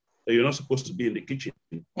 You're not supposed to be in the kitchen.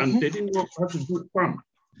 And they didn't know how to do farm.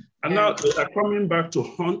 And now they are coming back to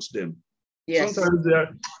haunt them. Yes. Sometimes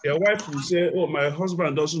their wife will say, my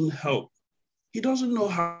husband doesn't help. He doesn't know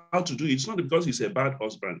how to do it. It's not because he's a bad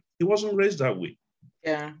husband. He wasn't raised that way.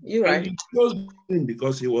 Yeah, you're right. And he chose him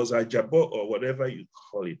because he was a jabot or whatever you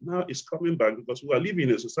call it. Now it's coming back because we are living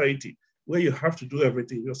in a society where you have to do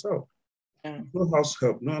everything yourself. No house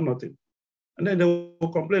help, no nothing. And then they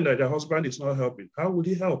will complain that their husband is not helping. How would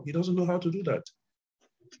he help? He doesn't know how to do that.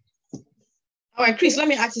 All right, Chris, let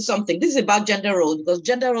me ask you something. This is about gender role, because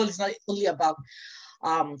gender role is not only about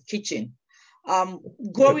kitchen.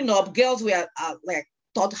 Growing up, girls were like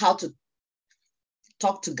taught how to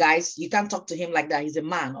talk to guys. You can't talk to him like that. He's a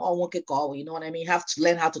man. Oh, okay, call. You know what I mean? You have to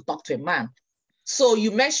learn how to talk to a man. So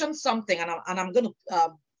you mentioned something, and I'm gonna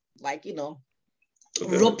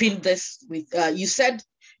rope in this with you said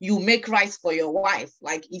you make rice for your wife.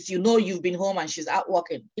 Like if you know you've been home and she's out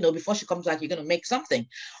working, before she comes back, you're gonna make something.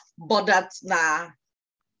 But that's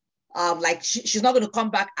like she's not gonna come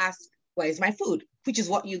back ask, where is my food? Which is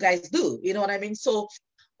what you guys do. You know what I mean? So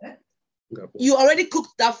you already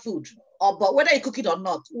cooked that food, but whether you cook it or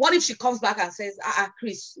not, what if she comes back and says,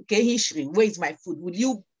 Chris, where is my food? Will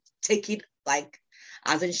you take it like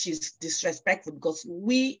as in she's disrespectful? Because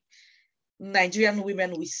we Nigerian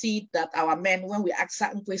women, we see that our men, when we ask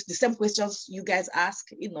certain questions, the same questions you guys ask,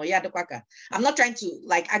 I'm not trying to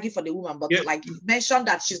like argue for the woman, but like you mentioned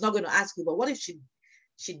that she's not going to ask you, but what if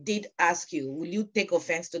she did ask you? Will you take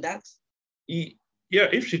offense to that? Yeah,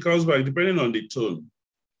 if she comes back, depending on the tone.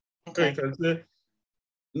 Okay. You can say,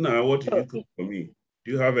 "Nah, what did you cook for me?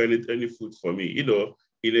 Do you have any food for me?"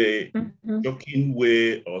 In a joking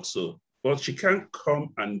way also. But she can't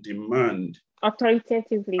come and demand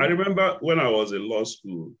authoritatively. I remember when I was in law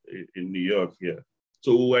school in New York here.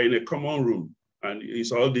 So we were in a common room, and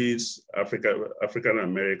it's all these African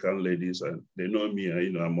American ladies, and they know me,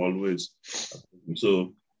 and I'm always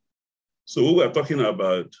so we were talking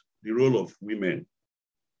about the role of women.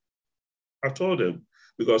 I told them,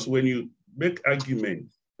 because when you make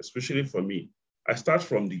arguments, especially for me, I start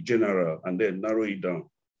from the general and then narrow it down.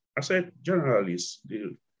 I said, generally, it's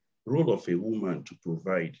the role of a woman to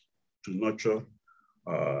provide, to nurture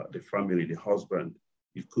the family, the husband,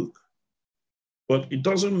 the cook. But it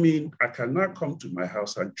doesn't mean I cannot come to my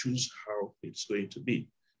house and choose how it's going to be.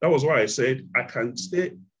 That was why I said I can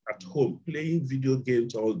stay at home playing video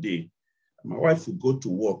games all day. My wife will go to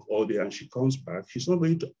work all day and she comes back. She's not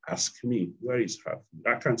going to ask me, where is her food?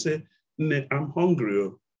 I can say, I'm hungry.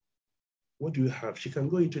 What do you have? She can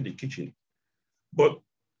go into the kitchen. But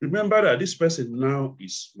remember that this person now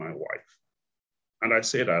is my wife. And I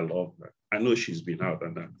said I love her. I know she's been out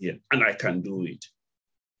and I'm here, and I can do it.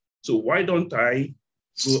 So why don't I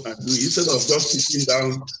go and do it instead of just sitting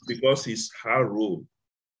down because it's her role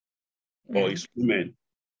or it's women,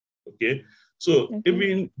 okay? So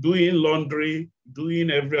even doing laundry,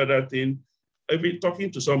 doing every other thing, even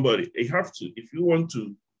talking to somebody, you have to, if you want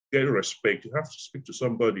to get respect, you have to speak to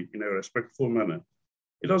somebody in a respectful manner.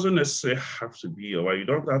 It doesn't necessarily have to be, or you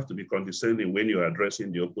don't have to be condescending when you're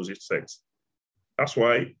addressing the opposite sex. That's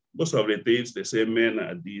why most of the things they say men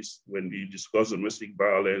are this, when you discuss domestic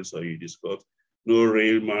violence or you discuss no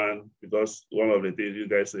real man, because one of the things you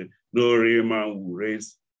guys say, no real man will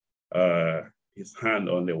raise his hand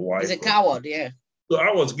on the wife. He's a coward, yeah. So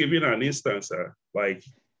I was giving an instance, like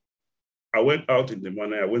I went out in the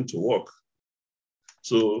morning, I went to work.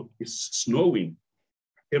 So it's snowing.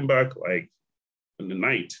 I came back like in the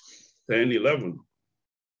night, 10, 11.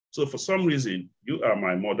 So for some reason, you are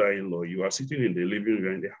my mother-in-law, you are sitting in the living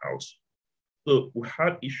room in the house. So we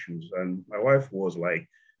had issues, and my wife was like,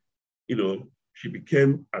 she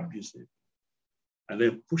became abusive and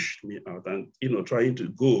then pushed me out and, trying to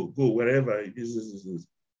go wherever it is.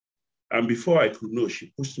 And before I could know,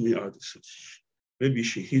 she pushed me out. Maybe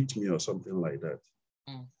she hit me or something like that.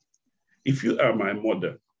 If you are my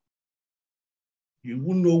mother, you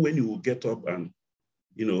will know when you will get up and,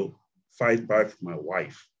 fight back my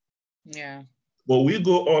wife. Yeah. But we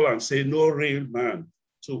go all and say, no real man.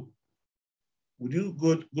 So would you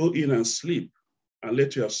go in and sleep and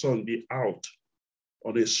let your son be out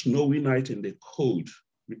on a snowy night in the cold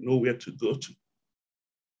with nowhere to go to?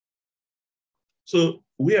 So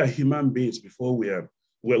we are human beings before we are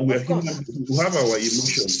human beings. We have our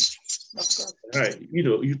emotions. Right.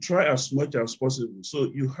 You try as much as possible.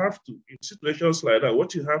 So you have to, in situations like that,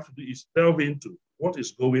 what you have to do is delve into what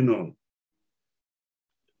is going on.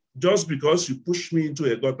 Just because you push me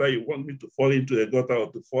into a gutter, you want me to fall into a gutter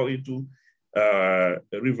or to fall into a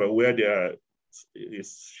river where there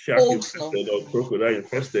is shark infested or crocodile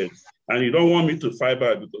infested, and you don't want me to fight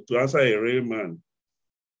back to answer a real man.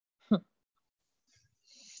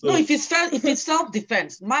 So, no, if it's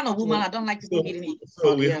self-defense, man or woman, I don't like people getting it.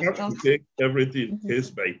 So we have to take everything case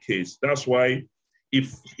by case. That's why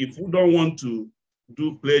if we don't want to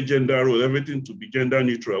play gender role, everything to be gender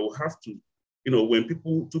neutral, we have to, when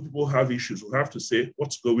two people have issues, we have to say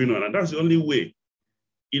what's going on. And that's the only way.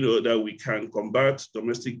 that we can combat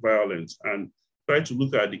domestic violence and try to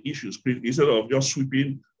look at the issues instead of just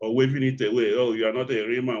sweeping or waving it away. Oh, you are not a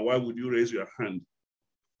real man. Why would you raise your hand?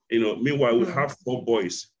 Meanwhile, we have 4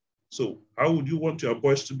 boys. So how would you want your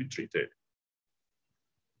boys to be treated?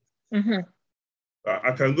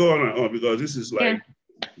 I can go on and on because this is like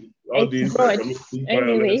all these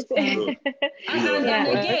anyways.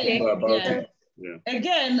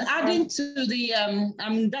 Again, adding to the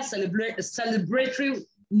that celebratory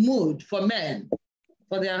mood for men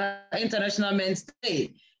for their International Men's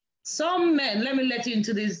Day. Some men, let me let you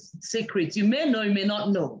into this secret. You may know, you may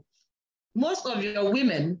not know. Most of your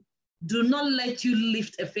women do not let you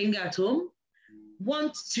lift a finger at home.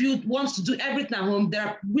 Wants to do everything at home. There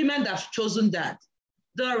are women that have chosen that.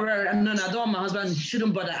 No, I don't want my husband, he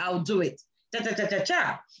shouldn't bother, I'll do it.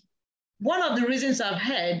 One of the reasons I've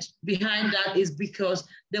heard behind that is because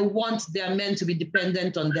they want their men to be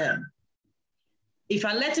dependent on them. If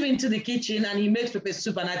I let him into the kitchen and he makes pepper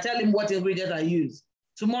soup and I tell him what ingredients I use,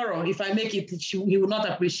 tomorrow, if I make it, he will not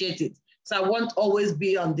appreciate it. So I won't always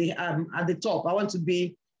be on the at the top. I want to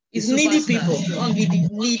be. It's needy people,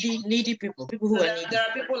 needy people who are needy. There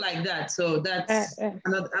are people like that. So that's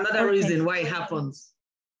another reason why it happens.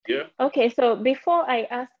 Yeah. Okay, so before I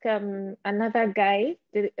ask another guy,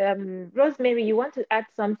 Rosemary, you want to add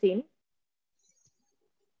something?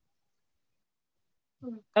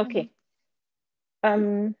 Okay.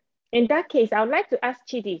 In that case, I would like to ask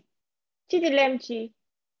Chidi. Chidi Lemchi.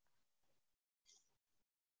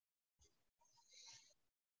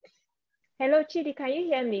 Hello, Chidi, can you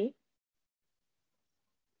hear me?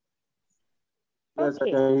 Yes, I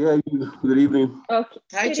can hear you. Good evening. Okay.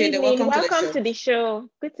 Hi, Good Chidi. evening. Welcome to the show.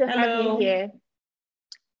 Good to have you here.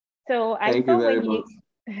 So I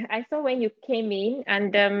saw when you came in,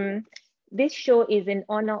 and this show is in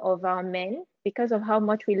honor of our men because of how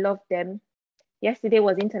much we love them. Yesterday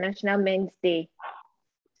was International Men's Day.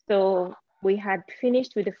 So we had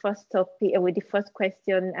finished with the first topic, with the first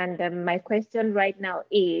question, and my question right now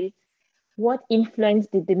is, what influence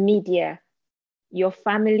did the media, your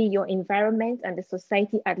family, your environment, and the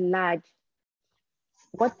society at large,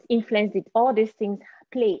 what influence did all these things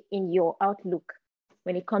play in your outlook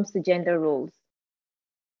when it comes to gender roles?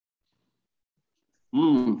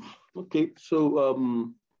 Okay,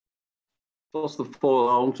 so first of all,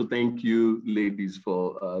 I want to thank you ladies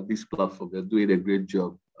for this platform. You're doing a great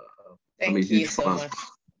job. Thank you so much.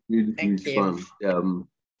 Huge fan.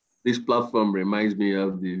 This platform reminds me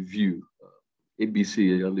of The View,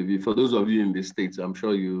 ABC on The View. For those of you in the States, I'm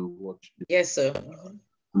sure you watch it. Yes, sir.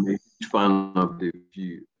 I'm a huge fan of The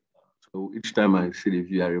View. So each time I see The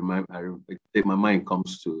View, my mind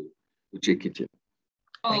comes to Oche Kitchen.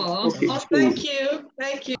 Oh, okay. Thank you.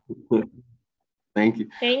 Thank you. Thank you.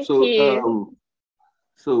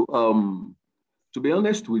 To be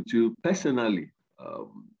honest with you, personally,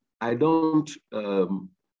 I don't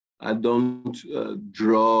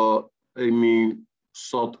draw any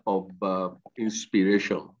sort of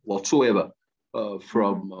inspiration whatsoever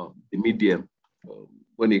from the media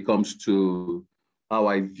when it comes to how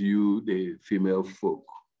I view the female folk.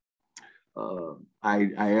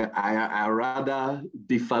 I rather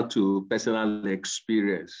defer to personal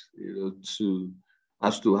experience,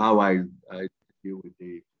 as to how I deal with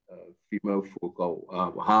the female folk,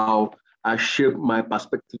 or how I shape my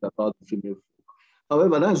perspective about the female folk.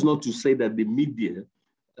 However, that's not to say that the media,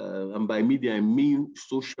 and by media I mean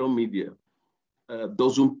social media,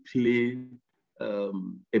 doesn't play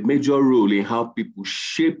a major role in how people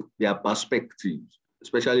shape their perspectives,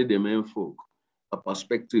 especially the men folk, a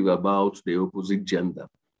perspective about the opposite gender.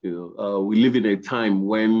 We live in a time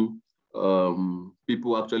when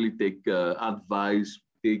people actually take advice,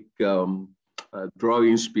 draw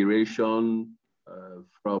inspiration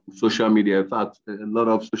from social media. In fact, a lot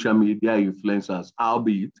of social media influencers,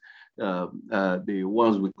 albeit the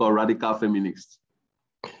ones we call radical feminists,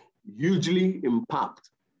 hugely impact,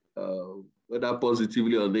 whether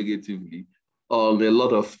positively or negatively, on a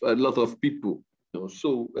lot of people.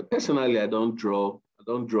 So personally, I don't draw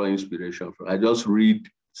inspiration from. I just read,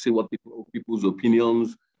 see what people's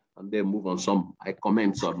opinions, and then move on. Some I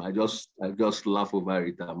comment, some I just laugh over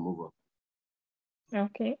it and move on.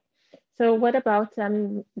 Okay. So what about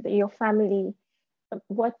your family?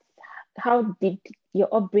 How did your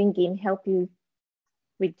upbringing help you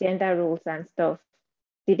with gender roles and stuff?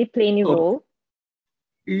 Did it play any role?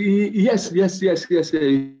 Yes,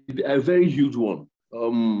 a very huge one.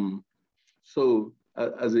 So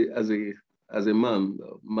as a man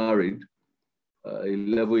married,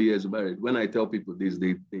 11 years married, when I tell people this,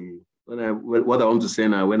 what I want to say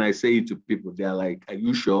now, when I say it to people, they're like, "Are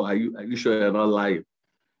you sure? Are you sure you're not lying?"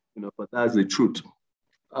 But that's the truth.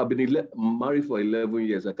 I've been married for 11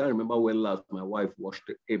 years. I can't remember when last my wife washed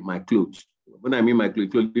my clothes. When I mean my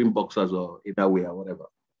clothes, clothing boxers or either way or whatever.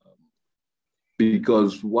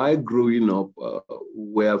 Because while growing up,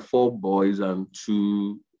 we were 4 boys and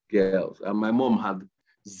 2 girls. And my mom had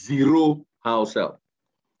 0 house help.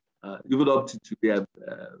 Even up to today,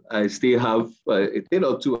 I still have a thing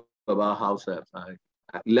or two about house help. I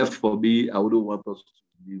left for me, I wouldn't want us to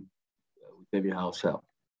live with any house help.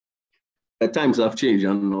 At times have changed,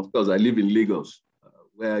 and of course, I live in Lagos,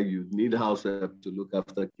 where you need house help to look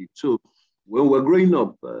after kids. So when we're growing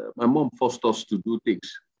up, my mom forced us to do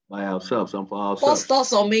things by ourselves and for ourselves. Forced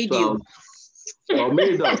us or made you? Or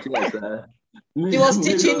made us, yes. He was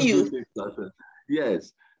teaching you.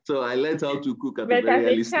 Yes. So I learned how to cook at but a very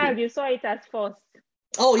early as a child, you saw it as forced.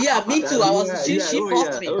 Oh yeah, me too. I was. She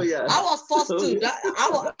forced me. Oh, yeah. I was forced too.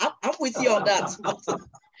 I'm with you on that.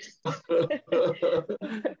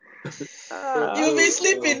 You'll be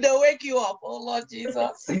sleeping, they'll wake you up. Oh Lord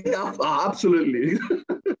Jesus. Absolutely.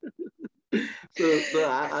 so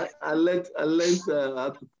I learned how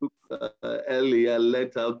to cook early. I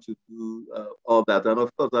learned how to do all that, and of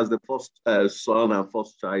course, as the first son and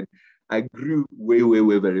first child, I grew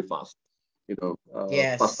way very fast. You know,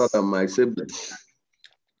 faster than my siblings.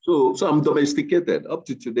 So I'm domesticated. Up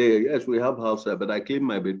to today, yes, we have house help, but I clean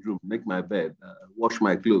my bedroom, make my bed, wash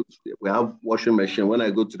my clothes. We have washing machine. When I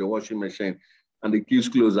go to the washing machine and the kids'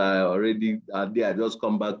 clothes are already there, I just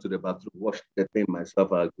come back to the bathroom, wash the thing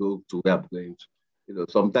myself, I go to where I'm going to. You know,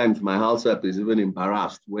 sometimes my house help is even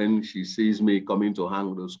embarrassed when she sees me coming to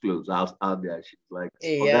hang those clothes out there. She's like,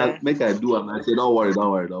 oh, make I do it. And I say, don't worry.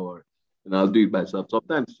 And I'll do it myself.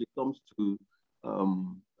 Sometimes she comes to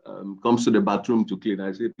the bathroom to clean.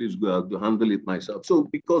 I say, please go out to handle it myself. So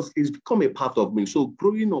because it's become a part of me. So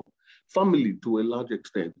growing up, family to a large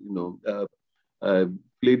extent, you know,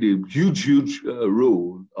 played a huge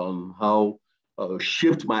role on how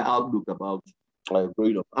shaped my outlook about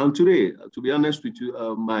growing up. And today, to be honest with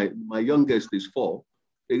you, my youngest is 4.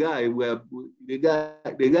 The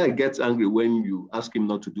guy gets angry when you ask him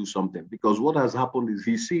not to do something, because what has happened is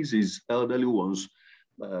he sees his elderly ones,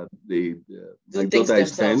 my daughter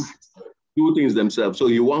is 10, do things themselves. So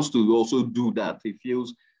he wants to also do that. He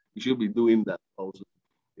feels he should be doing that also.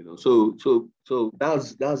 You know, so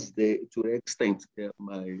that's to the extent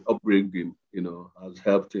my upbringing, you know, has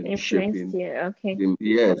helped in shaping.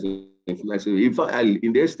 Yes. In fact,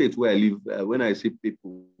 in the estate where I live, when I see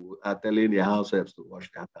people are telling their house helps to wash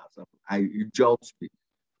their cars, it jolts me.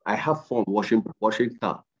 I have fun washing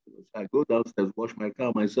car. I go downstairs, wash my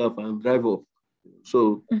car myself, and drive off.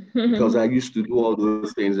 So because I used to do all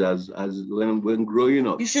those things as when growing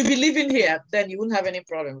up. You should be living here, then you wouldn't have any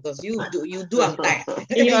problem, because you do and die.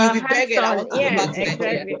 You'll be begging. I want to go back to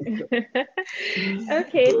exactly.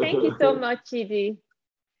 Okay, thank you so much, Chidi.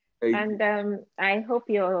 And I hope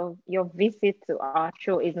your visit to our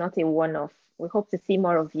show is not a one-off. We hope to see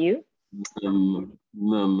more of you. No,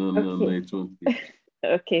 it won't be.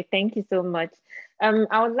 Okay, thank you so much. I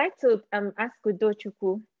would like to ask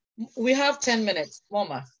Udochukwu. We have 10 minutes,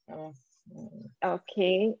 Mama.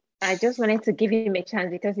 Okay, I just wanted to give him a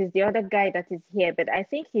chance because he's the other guy that is here, but I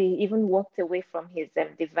think he even walked away from his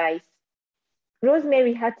device.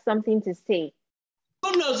 Rosemary had something to say.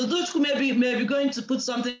 Who knows? Udochukwu may be going to put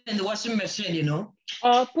something in the washing machine, you know?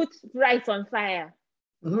 Or put rice on fire.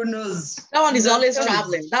 Who knows? That one is always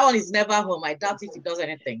traveling. That one is never home. I doubt if he does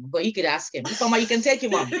anything, but you could ask him. You can take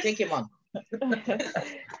him on. Take him on.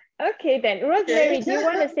 Okay, then. Rosemary, do you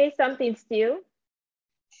want to say something still?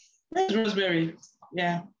 Where's Rosemary?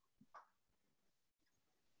 Yeah.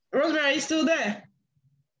 Rosemary, are you still there?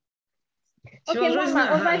 Okay, Mama,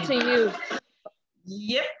 over to you.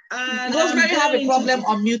 Yep. Rosemary have a problem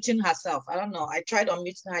unmuting herself. I don't know. I tried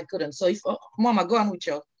unmuting her, I couldn't. So, Mama, go on with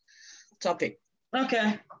your topic.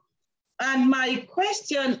 Okay. And my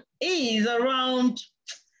question is around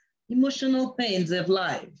emotional pains of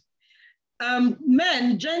life.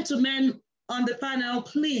 Men, gentlemen on the panel,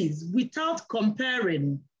 please, without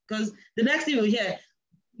comparing, because the next thing we hear,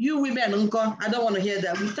 you women, Uncle, I don't want to hear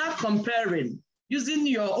that. Without comparing, using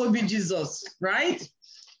your OB Jesus, right?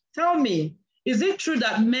 Tell me, is it true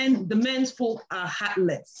that the men's folk are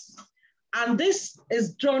heartless? And this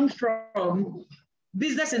is drawn from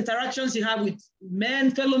business interactions you have with men,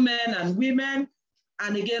 fellow men and women,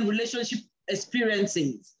 and again, relationship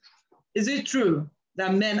experiences. Is it true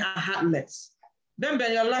that men are heartless? Ben,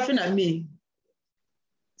 you're laughing at me.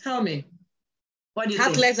 Tell me. What do you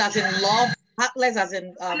think? Heartless as in love, heartless as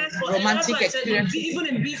in romantic experience. Even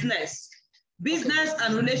in business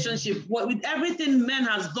and relationship, with everything men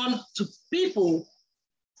has done to people,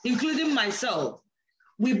 including myself,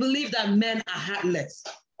 we believe that men are heartless.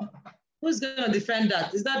 Who's going to defend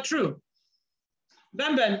that? Is that true?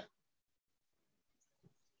 Ben?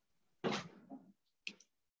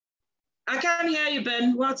 I can't hear you,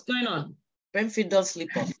 Ben. What's going on? Ben does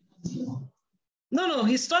sleep off. No,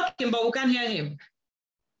 he's talking, but we can't hear him.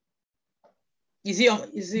 Is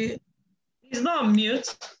he? He's not on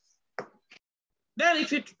mute. Ben,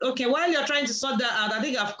 okay, while you're trying to sort that out, I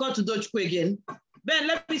think I've called to Dochku again. Ben,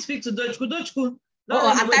 let me speak to Dochku. Dochku.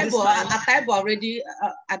 Ataiba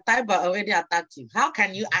already attacked you. How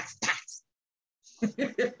can you ask that?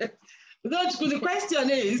 Dochku, the question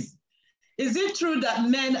is it true that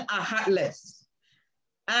men are heartless?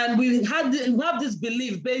 And we have this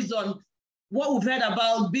belief based on what we've heard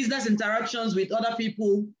about business interactions with other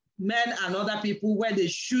people, men and other people, where they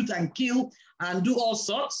shoot and kill and do all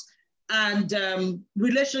sorts, and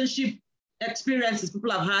relationship experiences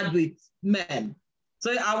people have had with men.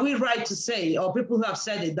 So are we right to say, or people who have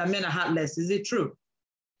said it, that men are heartless? Is it true?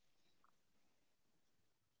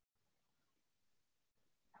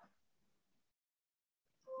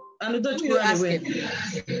 And the Dutch ran away.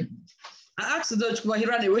 I asked the Dutch, but he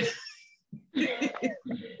ran away.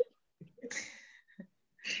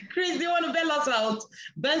 Chris, do you want to bail us out?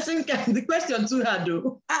 Benson, the question too hard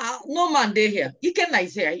though. No man, they're here. Ikenna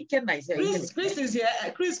is here. Chris is here.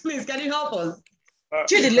 Chris, please, can you help us?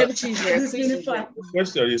 The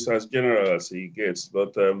question is as general as he gets,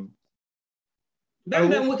 but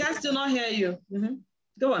Ben, we can still not hear you.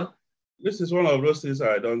 Go on. This is one of those things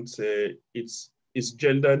I don't say it's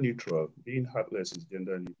gender neutral. Being heartless is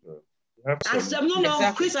gender neutral. No,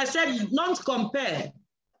 Chris, I said not compare.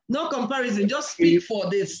 No comparison, just speak for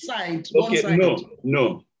this side. Okay, no.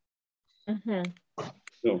 No.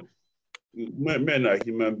 Men are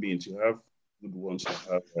human beings. You have good ones,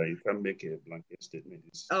 you can't make a blanket statement.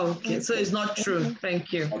 Okay, so it's not true.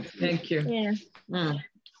 Thank you. Yeah.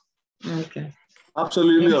 Okay.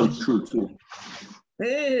 Absolutely untrue too.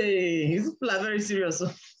 Hey, these people are very serious.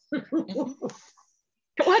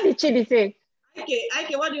 What did Chidi say?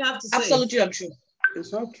 Okay, what do you have to say? Absolutely untrue.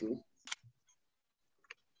 It's not true.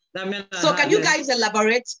 So can you guys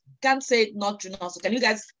elaborate? Can't say it not true now. So can you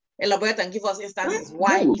guys elaborate and give us instances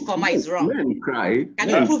why Ifeoma is wrong? Men cry. Can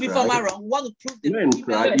you prove Ifeoma wrong? Want to prove the men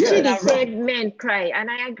cry? Chidi said men cry,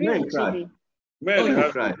 and I agree with Chidi. Men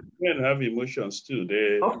have emotions too.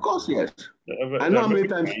 Of course, yes. I know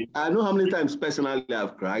how many times personally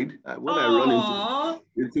I've cried when I run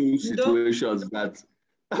into situations that.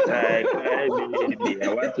 I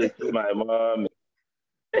want to see my mom.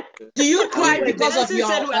 Do you cry because of your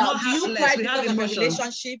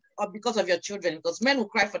relationship or because of your children? Because men will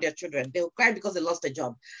cry for their children. They will cry because they lost a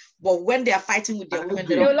job. But when they are fighting with their women,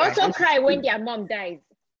 they will also cry when their mom dies.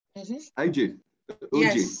 IJ.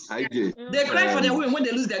 Yes. IJ. They cry for their women when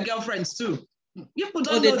they lose their girlfriends too. People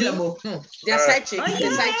don't know them. They are side chicks.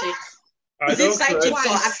 They're side chicks. Is it side chicks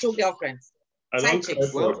or actual girlfriends? I don't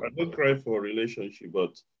cry for a relationship,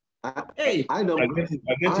 but I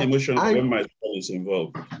get emotional when my son is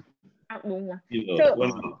involved. You know,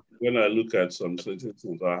 when I look at some certain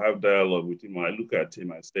things, I have dialogue with him. I look at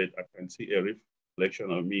him, I said, I can see a reflection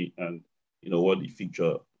of me and, what the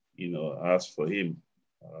future, has for him.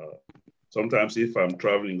 Sometimes if I'm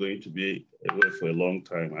traveling, going to be away for a long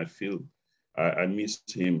time, I feel I miss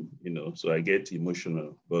him, so I get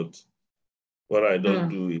emotional. But what I don't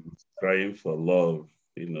do is crying for love,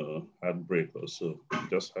 heartbreak or so. You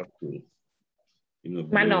just have to,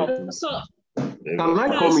 So, can I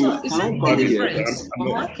come here?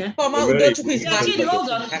 Okay. Hold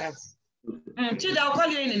on. Chidi, I'll call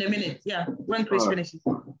you in a minute. Yeah, when Chris finishes.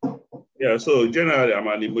 Yeah, so generally, I'm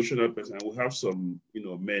an emotional person. We have some,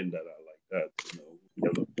 men that are like that,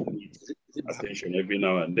 need attention every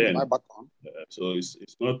now and then. So it's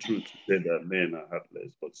not true to say that men are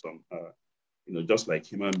heartless, but some are, just like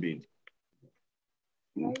human beings.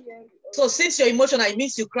 So since you're emotional, it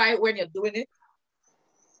means you cry when you're doing it?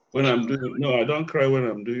 When I'm doing it, no, I don't cry when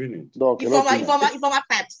I'm doing it. No, if I'm a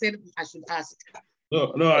type, said I should ask.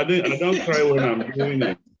 No, I don't cry when I'm doing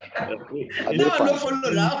it. No,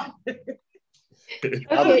 follow now. Okay, I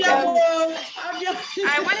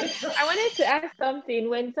wanted to ask something.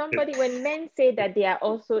 When men say that they are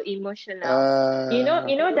also emotional, you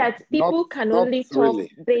know that people can only talk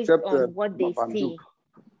based on what they see.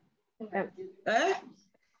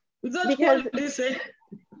 Because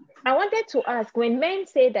I wanted to ask, when men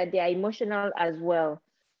say that they are emotional as well,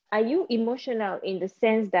 are you emotional in the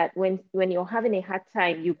sense that when you're having a hard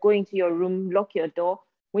time, you go into your room, lock your door,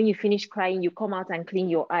 when you finish crying, you come out and clean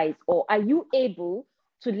your eyes? Or are you able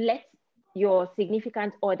to let your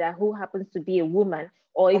significant other, who happens to be a woman,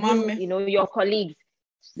 or even your colleagues,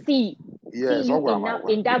 see you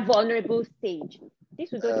in that vulnerable stage?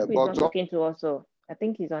 This Udodiku is not talking to us, so I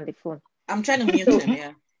think he's on the phone. I'm trying to mute him,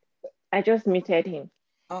 yeah. I just muted him.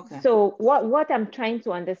 Okay. So what I'm trying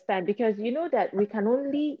to understand, because you know that we can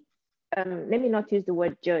only, let me not use the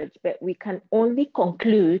word judge, but we can only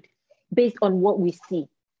conclude based on what we see.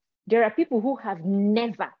 There are people who have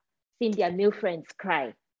never seen their male friends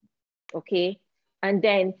cry, okay? And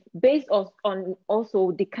then based on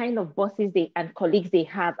also the kind of bosses and colleagues they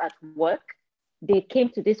have at work, they came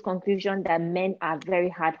to this conclusion that men are very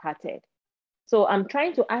hard-hearted. So I'm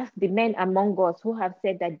trying to ask the men among us who have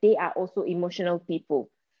said that they are also emotional people.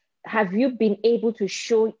 Have you been able to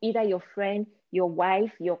show either your friend, your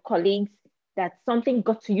wife, your colleagues that something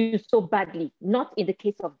got to you so badly, not in the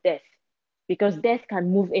case of death, because death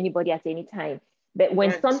can move anybody at any time. But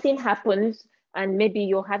when something happens and maybe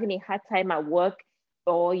you're having a hard time at work,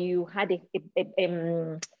 or you had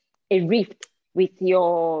a rift with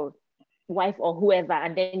your wife or whoever,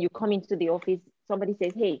 and then you come into the office, somebody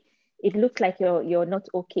says, hey, it looks like you're not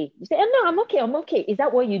okay. You say, oh, no, I'm okay. Is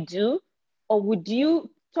that what you do? Or would you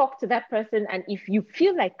talk to that person, and if you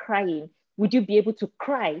feel like crying, would you be able to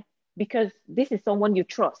cry because this is someone you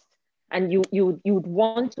trust and you'd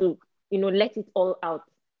want to, let it all out,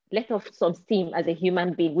 let off some steam as a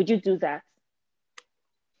human being? Would you do that?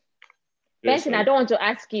 Yes, Benson, I don't want to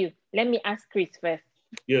ask you. Let me ask Chris first.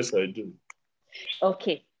 Yes, I do.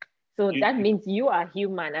 Okay. So that means you are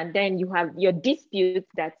human, and then you have your dispute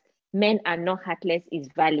that men are not heartless is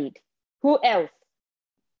valid. Who else?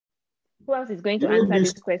 Who else is going to answer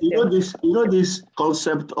this question? This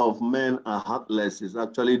concept of men are heartless is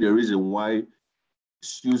actually the reason why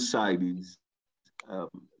suicide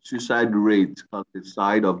rate on the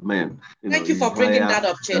side of men. Thank you for bringing that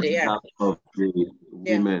up, Chidi. Yeah. Of the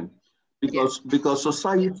women. Because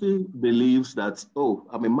society believes that, oh,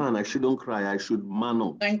 I'm a man, I shouldn't cry, I should man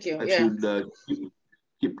up. Thank you. I should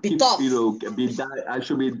be tough. I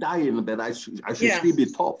should be dying, but I should still be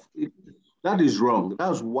tough. That is wrong.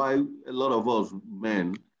 That's why a lot of us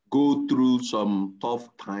men go through some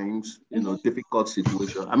tough times, difficult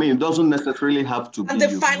situations. I mean, it doesn't necessarily have to be. And the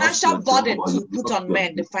financial burden to put on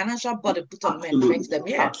men, makes them,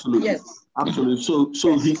 Absolutely. Yes. Absolutely.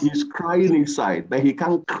 So he's crying inside, but he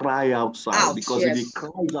can't cry outside because if he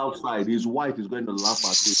cries outside, his wife is going to laugh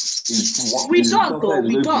at him. We don't.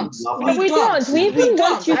 We even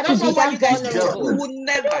want you to be that vulnerable. We would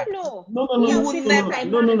never. No.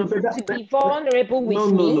 To be vulnerable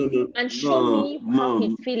with me and show me how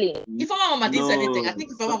he's feeling. If our mama did anything, I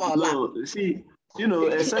think if our mama laugh. See,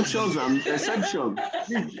 exceptions and exceptions.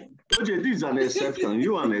 Oche, this is an exception.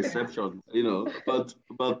 You are an exception, but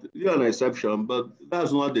you're an exception, but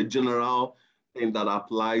that's not the general thing that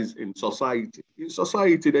applies in society. In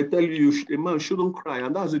society, they tell you a man shouldn't cry,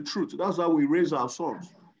 and that's the truth. That's how we raise our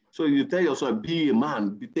sons. So you tell your son, be a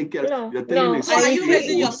man, take care. No. Are you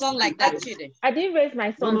raising your son like that, Chidi? I didn't raise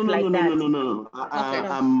my son like that. No.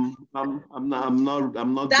 I'm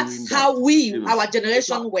not. That's how our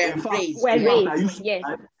generation were raised.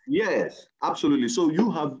 Yes, absolutely. So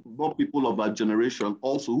you have more people of our generation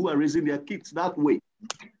also who are raising their kids that way.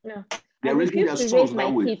 No. They're raising their sons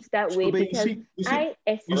that way. Kids that way because you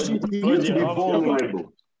need to be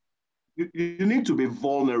vulnerable. You need to be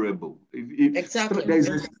vulnerable. Exactly.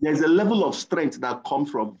 There's a level of strength that comes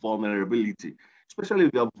from vulnerability, especially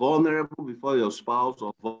if you're vulnerable before your spouse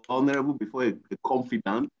or vulnerable before a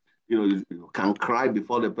confidant. You can cry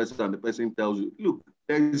before the person and the person tells you, look,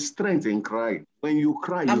 there is strength in crying. When you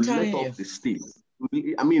cry, you let off the steam.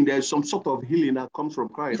 I mean, there's some sort of healing that comes from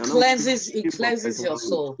crying. It cleanses your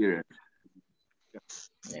soul. Yeah.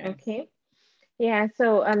 Okay. Yeah,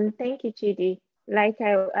 so thank you, Chidi. Like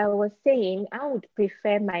I was saying, I would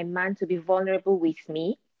prefer my man to be vulnerable with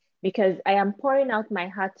me because I am pouring out my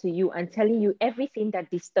heart to you and telling you everything that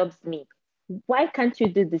disturbs me. Why can't you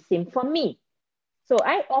do the same for me? So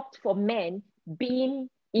I opt for men being,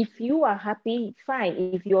 if you are happy, fine.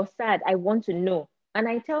 If you're sad, I want to know. And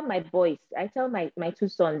I tell my boys, I tell my two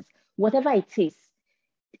sons, whatever it is,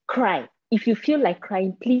 cry. If you feel like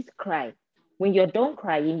crying, please cry. When you're done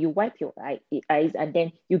crying, you wipe your eyes and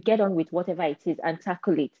then you get on with whatever it is and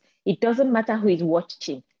tackle it. It doesn't matter who is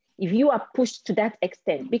watching. If you are pushed to that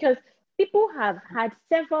extent, because people have had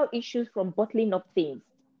several issues from bottling up things.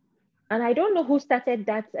 And I don't know who started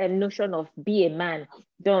that notion of be a man,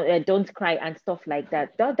 don't cry and stuff like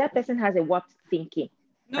that. That person has a warped thinking.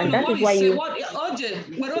 And that is why you... Oche,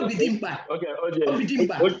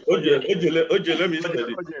 let me say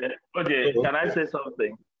Oche, can I say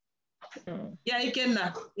something? Yeah, you can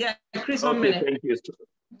now. Yeah, Chris, okay, 1 minute. Thank you.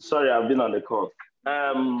 Sorry, I've been on the call.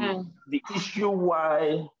 The issue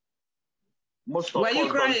why most of us... Were you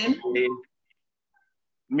crying?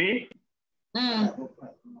 Me? Oche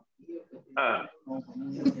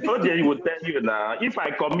will tell you now, if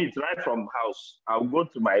I commit right from house, I'll go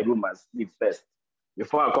to my room and sleep first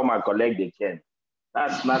before I come and collect the cane.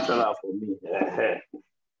 That's natural for me.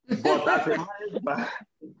 But as a married man,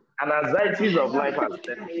 and anxieties of life has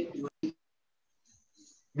set in.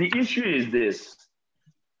 The issue is this.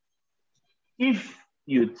 If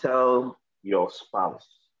you tell your spouse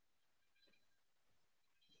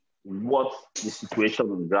what the situation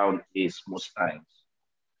on the ground is most times,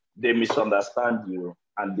 they misunderstand you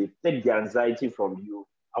and they take the anxiety from you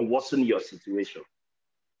and worsen your situation.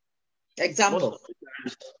 Example.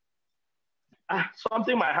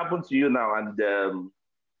 Something might happen to you now, and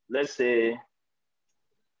let's say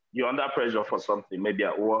you're under pressure for something, maybe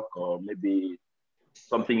at work or maybe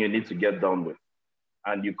something you need to get done with.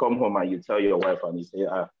 And you come home and you tell your wife and you say,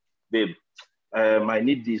 babe, I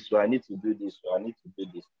need this, or I need to do this, or I need to do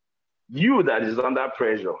this. You that is under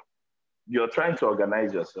pressure, you're trying to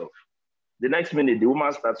organize yourself. The next minute, the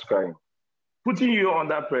woman starts crying, putting you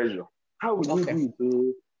under pressure. How will you do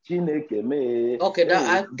it? Okay,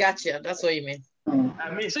 I got you. That's what you mean.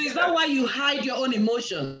 So is that why you hide your own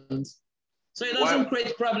emotions? So it doesn't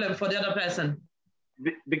create problem for the other person?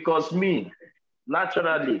 Because me,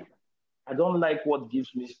 naturally, I don't like what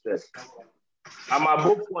gives me stress. I'm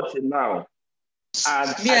above 40 now, and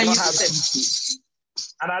I don't have BP.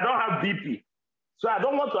 And I don't have BP. So I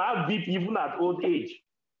don't want to have BP even at old age.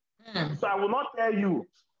 So I will not tell you.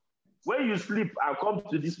 When you sleep, I'll come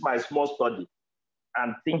to this my small study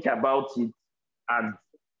and think about it and,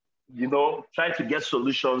 try to get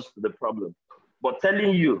solutions to the problem. But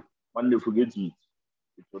telling you, when you forget it,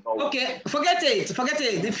 it will not work. Okay, forget it. But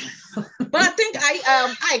I think I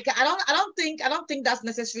don't think that's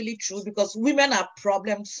necessarily true, because women are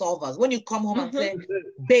problem solvers. When you come home and say,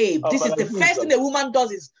 babe, this is the first thing a woman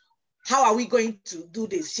does is, how are we going to do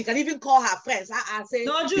this? She can even call her friends and say,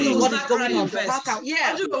 no, you what is going on? First. You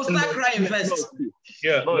go start crying first.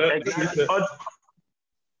 Yeah,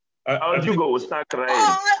 Jugo will start crying.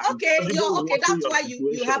 Oh, okay. That's why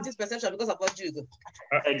you have this perception because of what Jugo.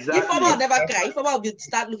 Exactly. If Mama will never cry, if Mama will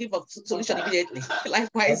start looking for solution immediately.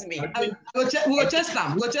 Likewise me. We'll test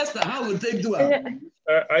them. How will they do it?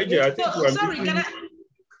 I think sorry, can I?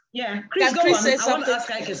 Yeah, Chris, go on. I want to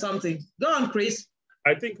ask Ike something. Go on, Chris.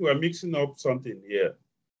 I think we're mixing up something here.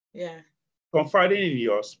 Yeah. Confiding in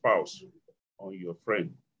your spouse or your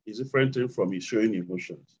friend is a different thing from showing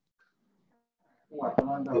emotions.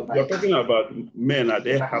 You're talking about men, are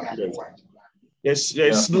they heartless? It's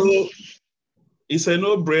a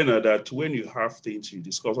no-brainer that when you have things you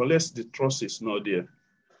discuss, unless the trust is not there.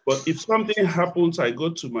 But if something happens, I go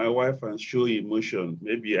to my wife and show emotion,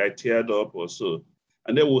 maybe I teared up or so,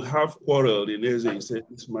 and then we'll have quarrel the next day. You say,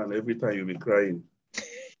 this man, every time you'll be crying.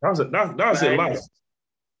 That's the last.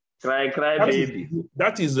 Cry, baby.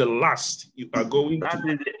 That is the last you are going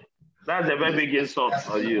to. That's a very big insult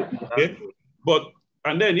for you. Okay?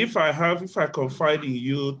 And then if I confide in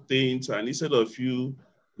you things, and instead of you,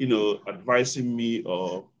 advising me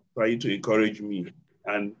or trying to encourage me,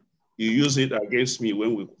 and you use it against me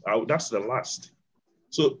that's the last.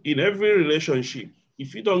 So in every relationship,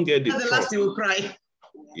 if you don't get that's the last you will cry.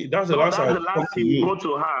 That's the last you go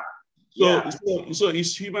to her. So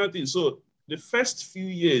it's human thing. So the first few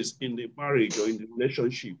years in the marriage or in the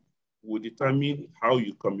relationship will determine how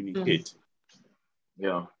you communicate.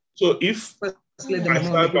 Yeah. So if I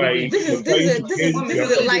start by this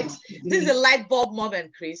is a light bulb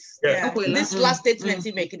moment, Chris. Yeah. This last statement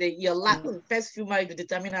you make, your first few months to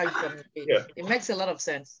determine how you communicate. Yeah. It makes a lot of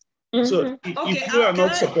sense. So if you are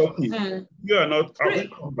not supportive, you are not. I will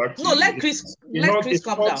come back to let Chris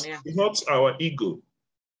come down. Yeah. It's not our ego.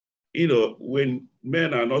 When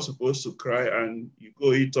men are not supposed to cry and you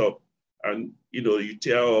go eat up and you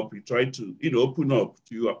tear up, you try to open up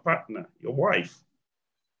to your partner, your wife,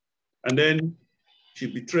 and then she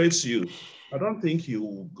betrays you. I don't think you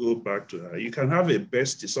will go back to her. You can have a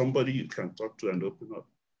bestie, somebody you can talk to and open up.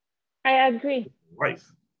 I agree. Wife.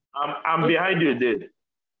 I'm behind you, Dave.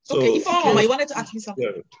 So, okay, if you wanted to ask me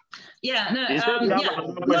something.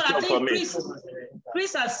 I think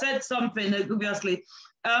Chris has said something, obviously.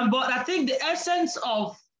 But I think the essence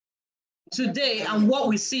of today and what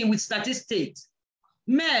we see with statistics,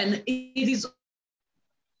 men,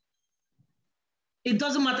 it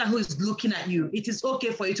doesn't matter who is looking at you. It is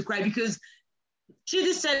okay for you to cry, because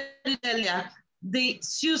Chidi said it earlier, the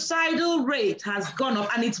suicidal rate has gone up,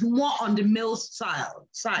 and it's more on the male side.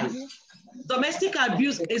 Mm-hmm. Domestic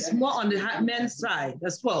abuse is more on the men's side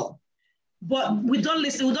as well. But we don't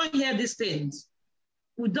listen, we don't hear these things.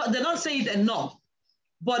 They don't say it enough.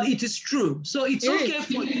 but it is true. So it's okay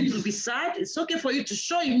for you to be sad. It's okay for you to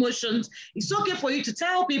show emotions. It's okay for you to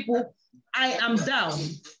tell people, I am down.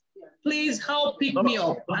 Please help pick me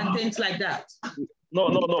up and things like that. No.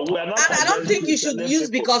 We are not. And I don't think you should use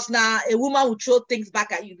people. Because now a woman will throw things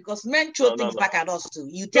back at you, because men throw things back at us too.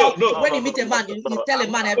 You tell when you meet a man, you tell a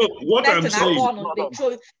man what I'm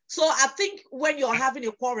saying. So I think when you're having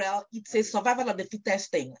a quarrel, it's a survival of the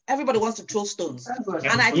fittest thing. Everybody wants to throw stones,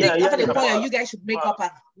 and I think after the quarrel, you guys should make up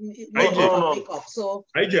and make up. So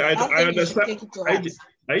I understand.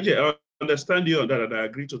 I understand you on that, and I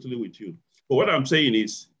agree totally with you. But what I'm saying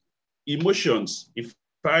is, emotions. If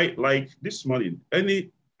I, like this morning,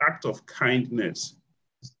 any act of kindness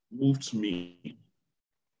moved me.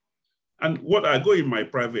 And what I go in my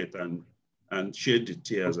private and shed the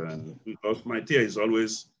tears, and because my tear is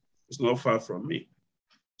always, it's not far from me.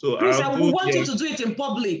 So please, I would want you to do it in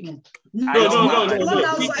public. No.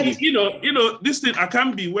 You know, this thing, I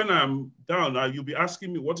can't be when I'm down. You'll be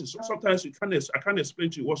asking me what is, sometimes I can't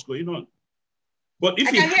explain to you what's going on. But if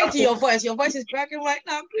I can hear it in your voice. Your voice is cracking right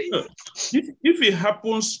now, please. If it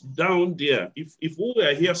happens down there, if we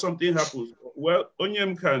are here, something happens, well,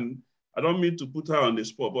 Onyem can, I don't mean to put her on the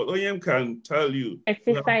spot, but Onyem can tell you,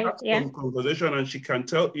 some conversation, and she can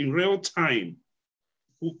tell in real time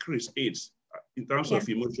who Chris is in terms of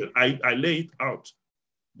emotion. I lay it out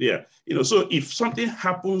there. You know, so if something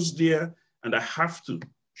happens there and I have to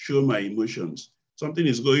show my emotions, something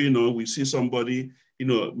is going on, we see somebody, you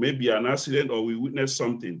know, maybe an accident, or we witness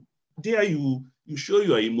something, there you show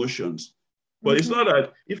your emotions. But it's not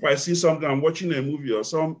that if I see something, I'm watching a movie or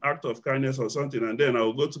some act of kindness or something, and then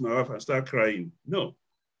I'll go to my wife and start crying. No.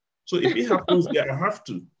 So if it happens there, I have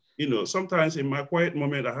to, you know, sometimes in my quiet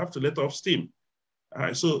moment, I have to let off steam.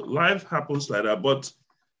 So life happens like that. But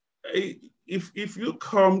if you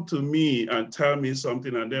come to me and tell me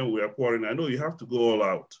something and then we are quarreling, I know you have to go all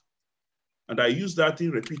out. And I use that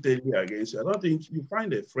thing repeatedly against you. I don't think you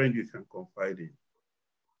find a friend you can confide in.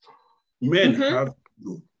 Men have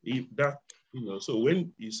to, that, you know, so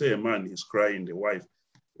when you say a man is crying, the wife,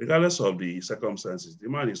 regardless of the circumstances, the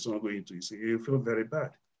man is not going to, you feel very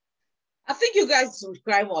bad. I think you guys should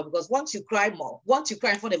cry more, because once you cry in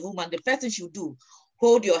front of a woman, the first thing you do,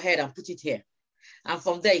 hold your head and put it here. And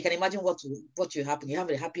from there, you can imagine what will happen. You have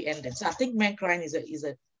a happy ending. So I think men crying is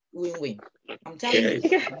a win-win. I'm telling you.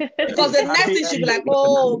 Because the next thing she'll be like,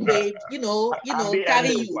 oh, babe, you know, carry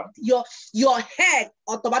you. Your head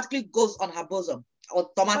automatically goes on her bosom.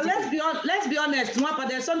 Automatically. But let's be honest, Mwapa,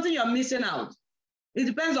 there's something you're missing out. It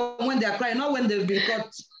depends on when they're crying, not when they've been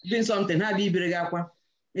caught doing something.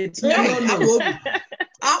 It's no.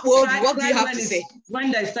 What do you have to say?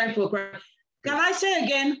 When there's time for crying. Can I say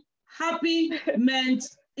again, happy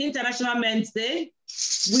International Men's Day.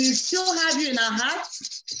 We still have you in our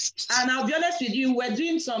hearts. And I'll be honest with you, we're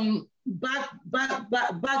doing some back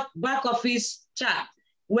office chat.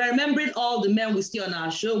 We're remembering all the men we see on our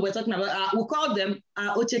show. We're talking about, we call them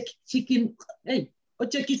Oche chicken. Hey,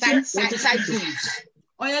 Oche kitchen.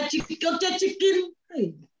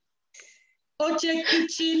 Oche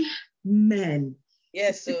kitchen men.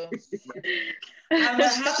 Yes, sir. And we're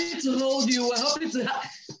happy to hold you. We're happy to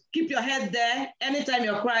keep your head there. Anytime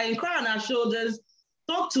you're crying, cry on our shoulders.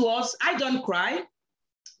 Talk to us. I don't cry,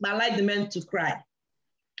 but I like the men to cry.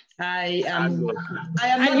 I am.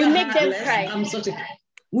 And you make them cry. I'm such a.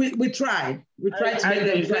 We try. We try to make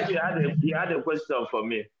them cry. You had a question for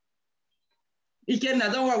me.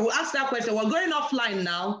 Ikenna, don't worry. We'll ask that question. We're going offline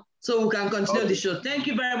now, so we can continue the show. Thank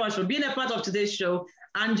you very much for being a part of today's show,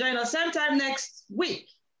 and join us same time next week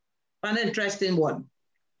for an interesting one.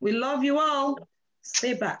 We love you all.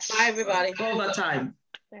 Stay back. Bye, everybody. Over time.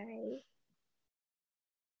 Bye.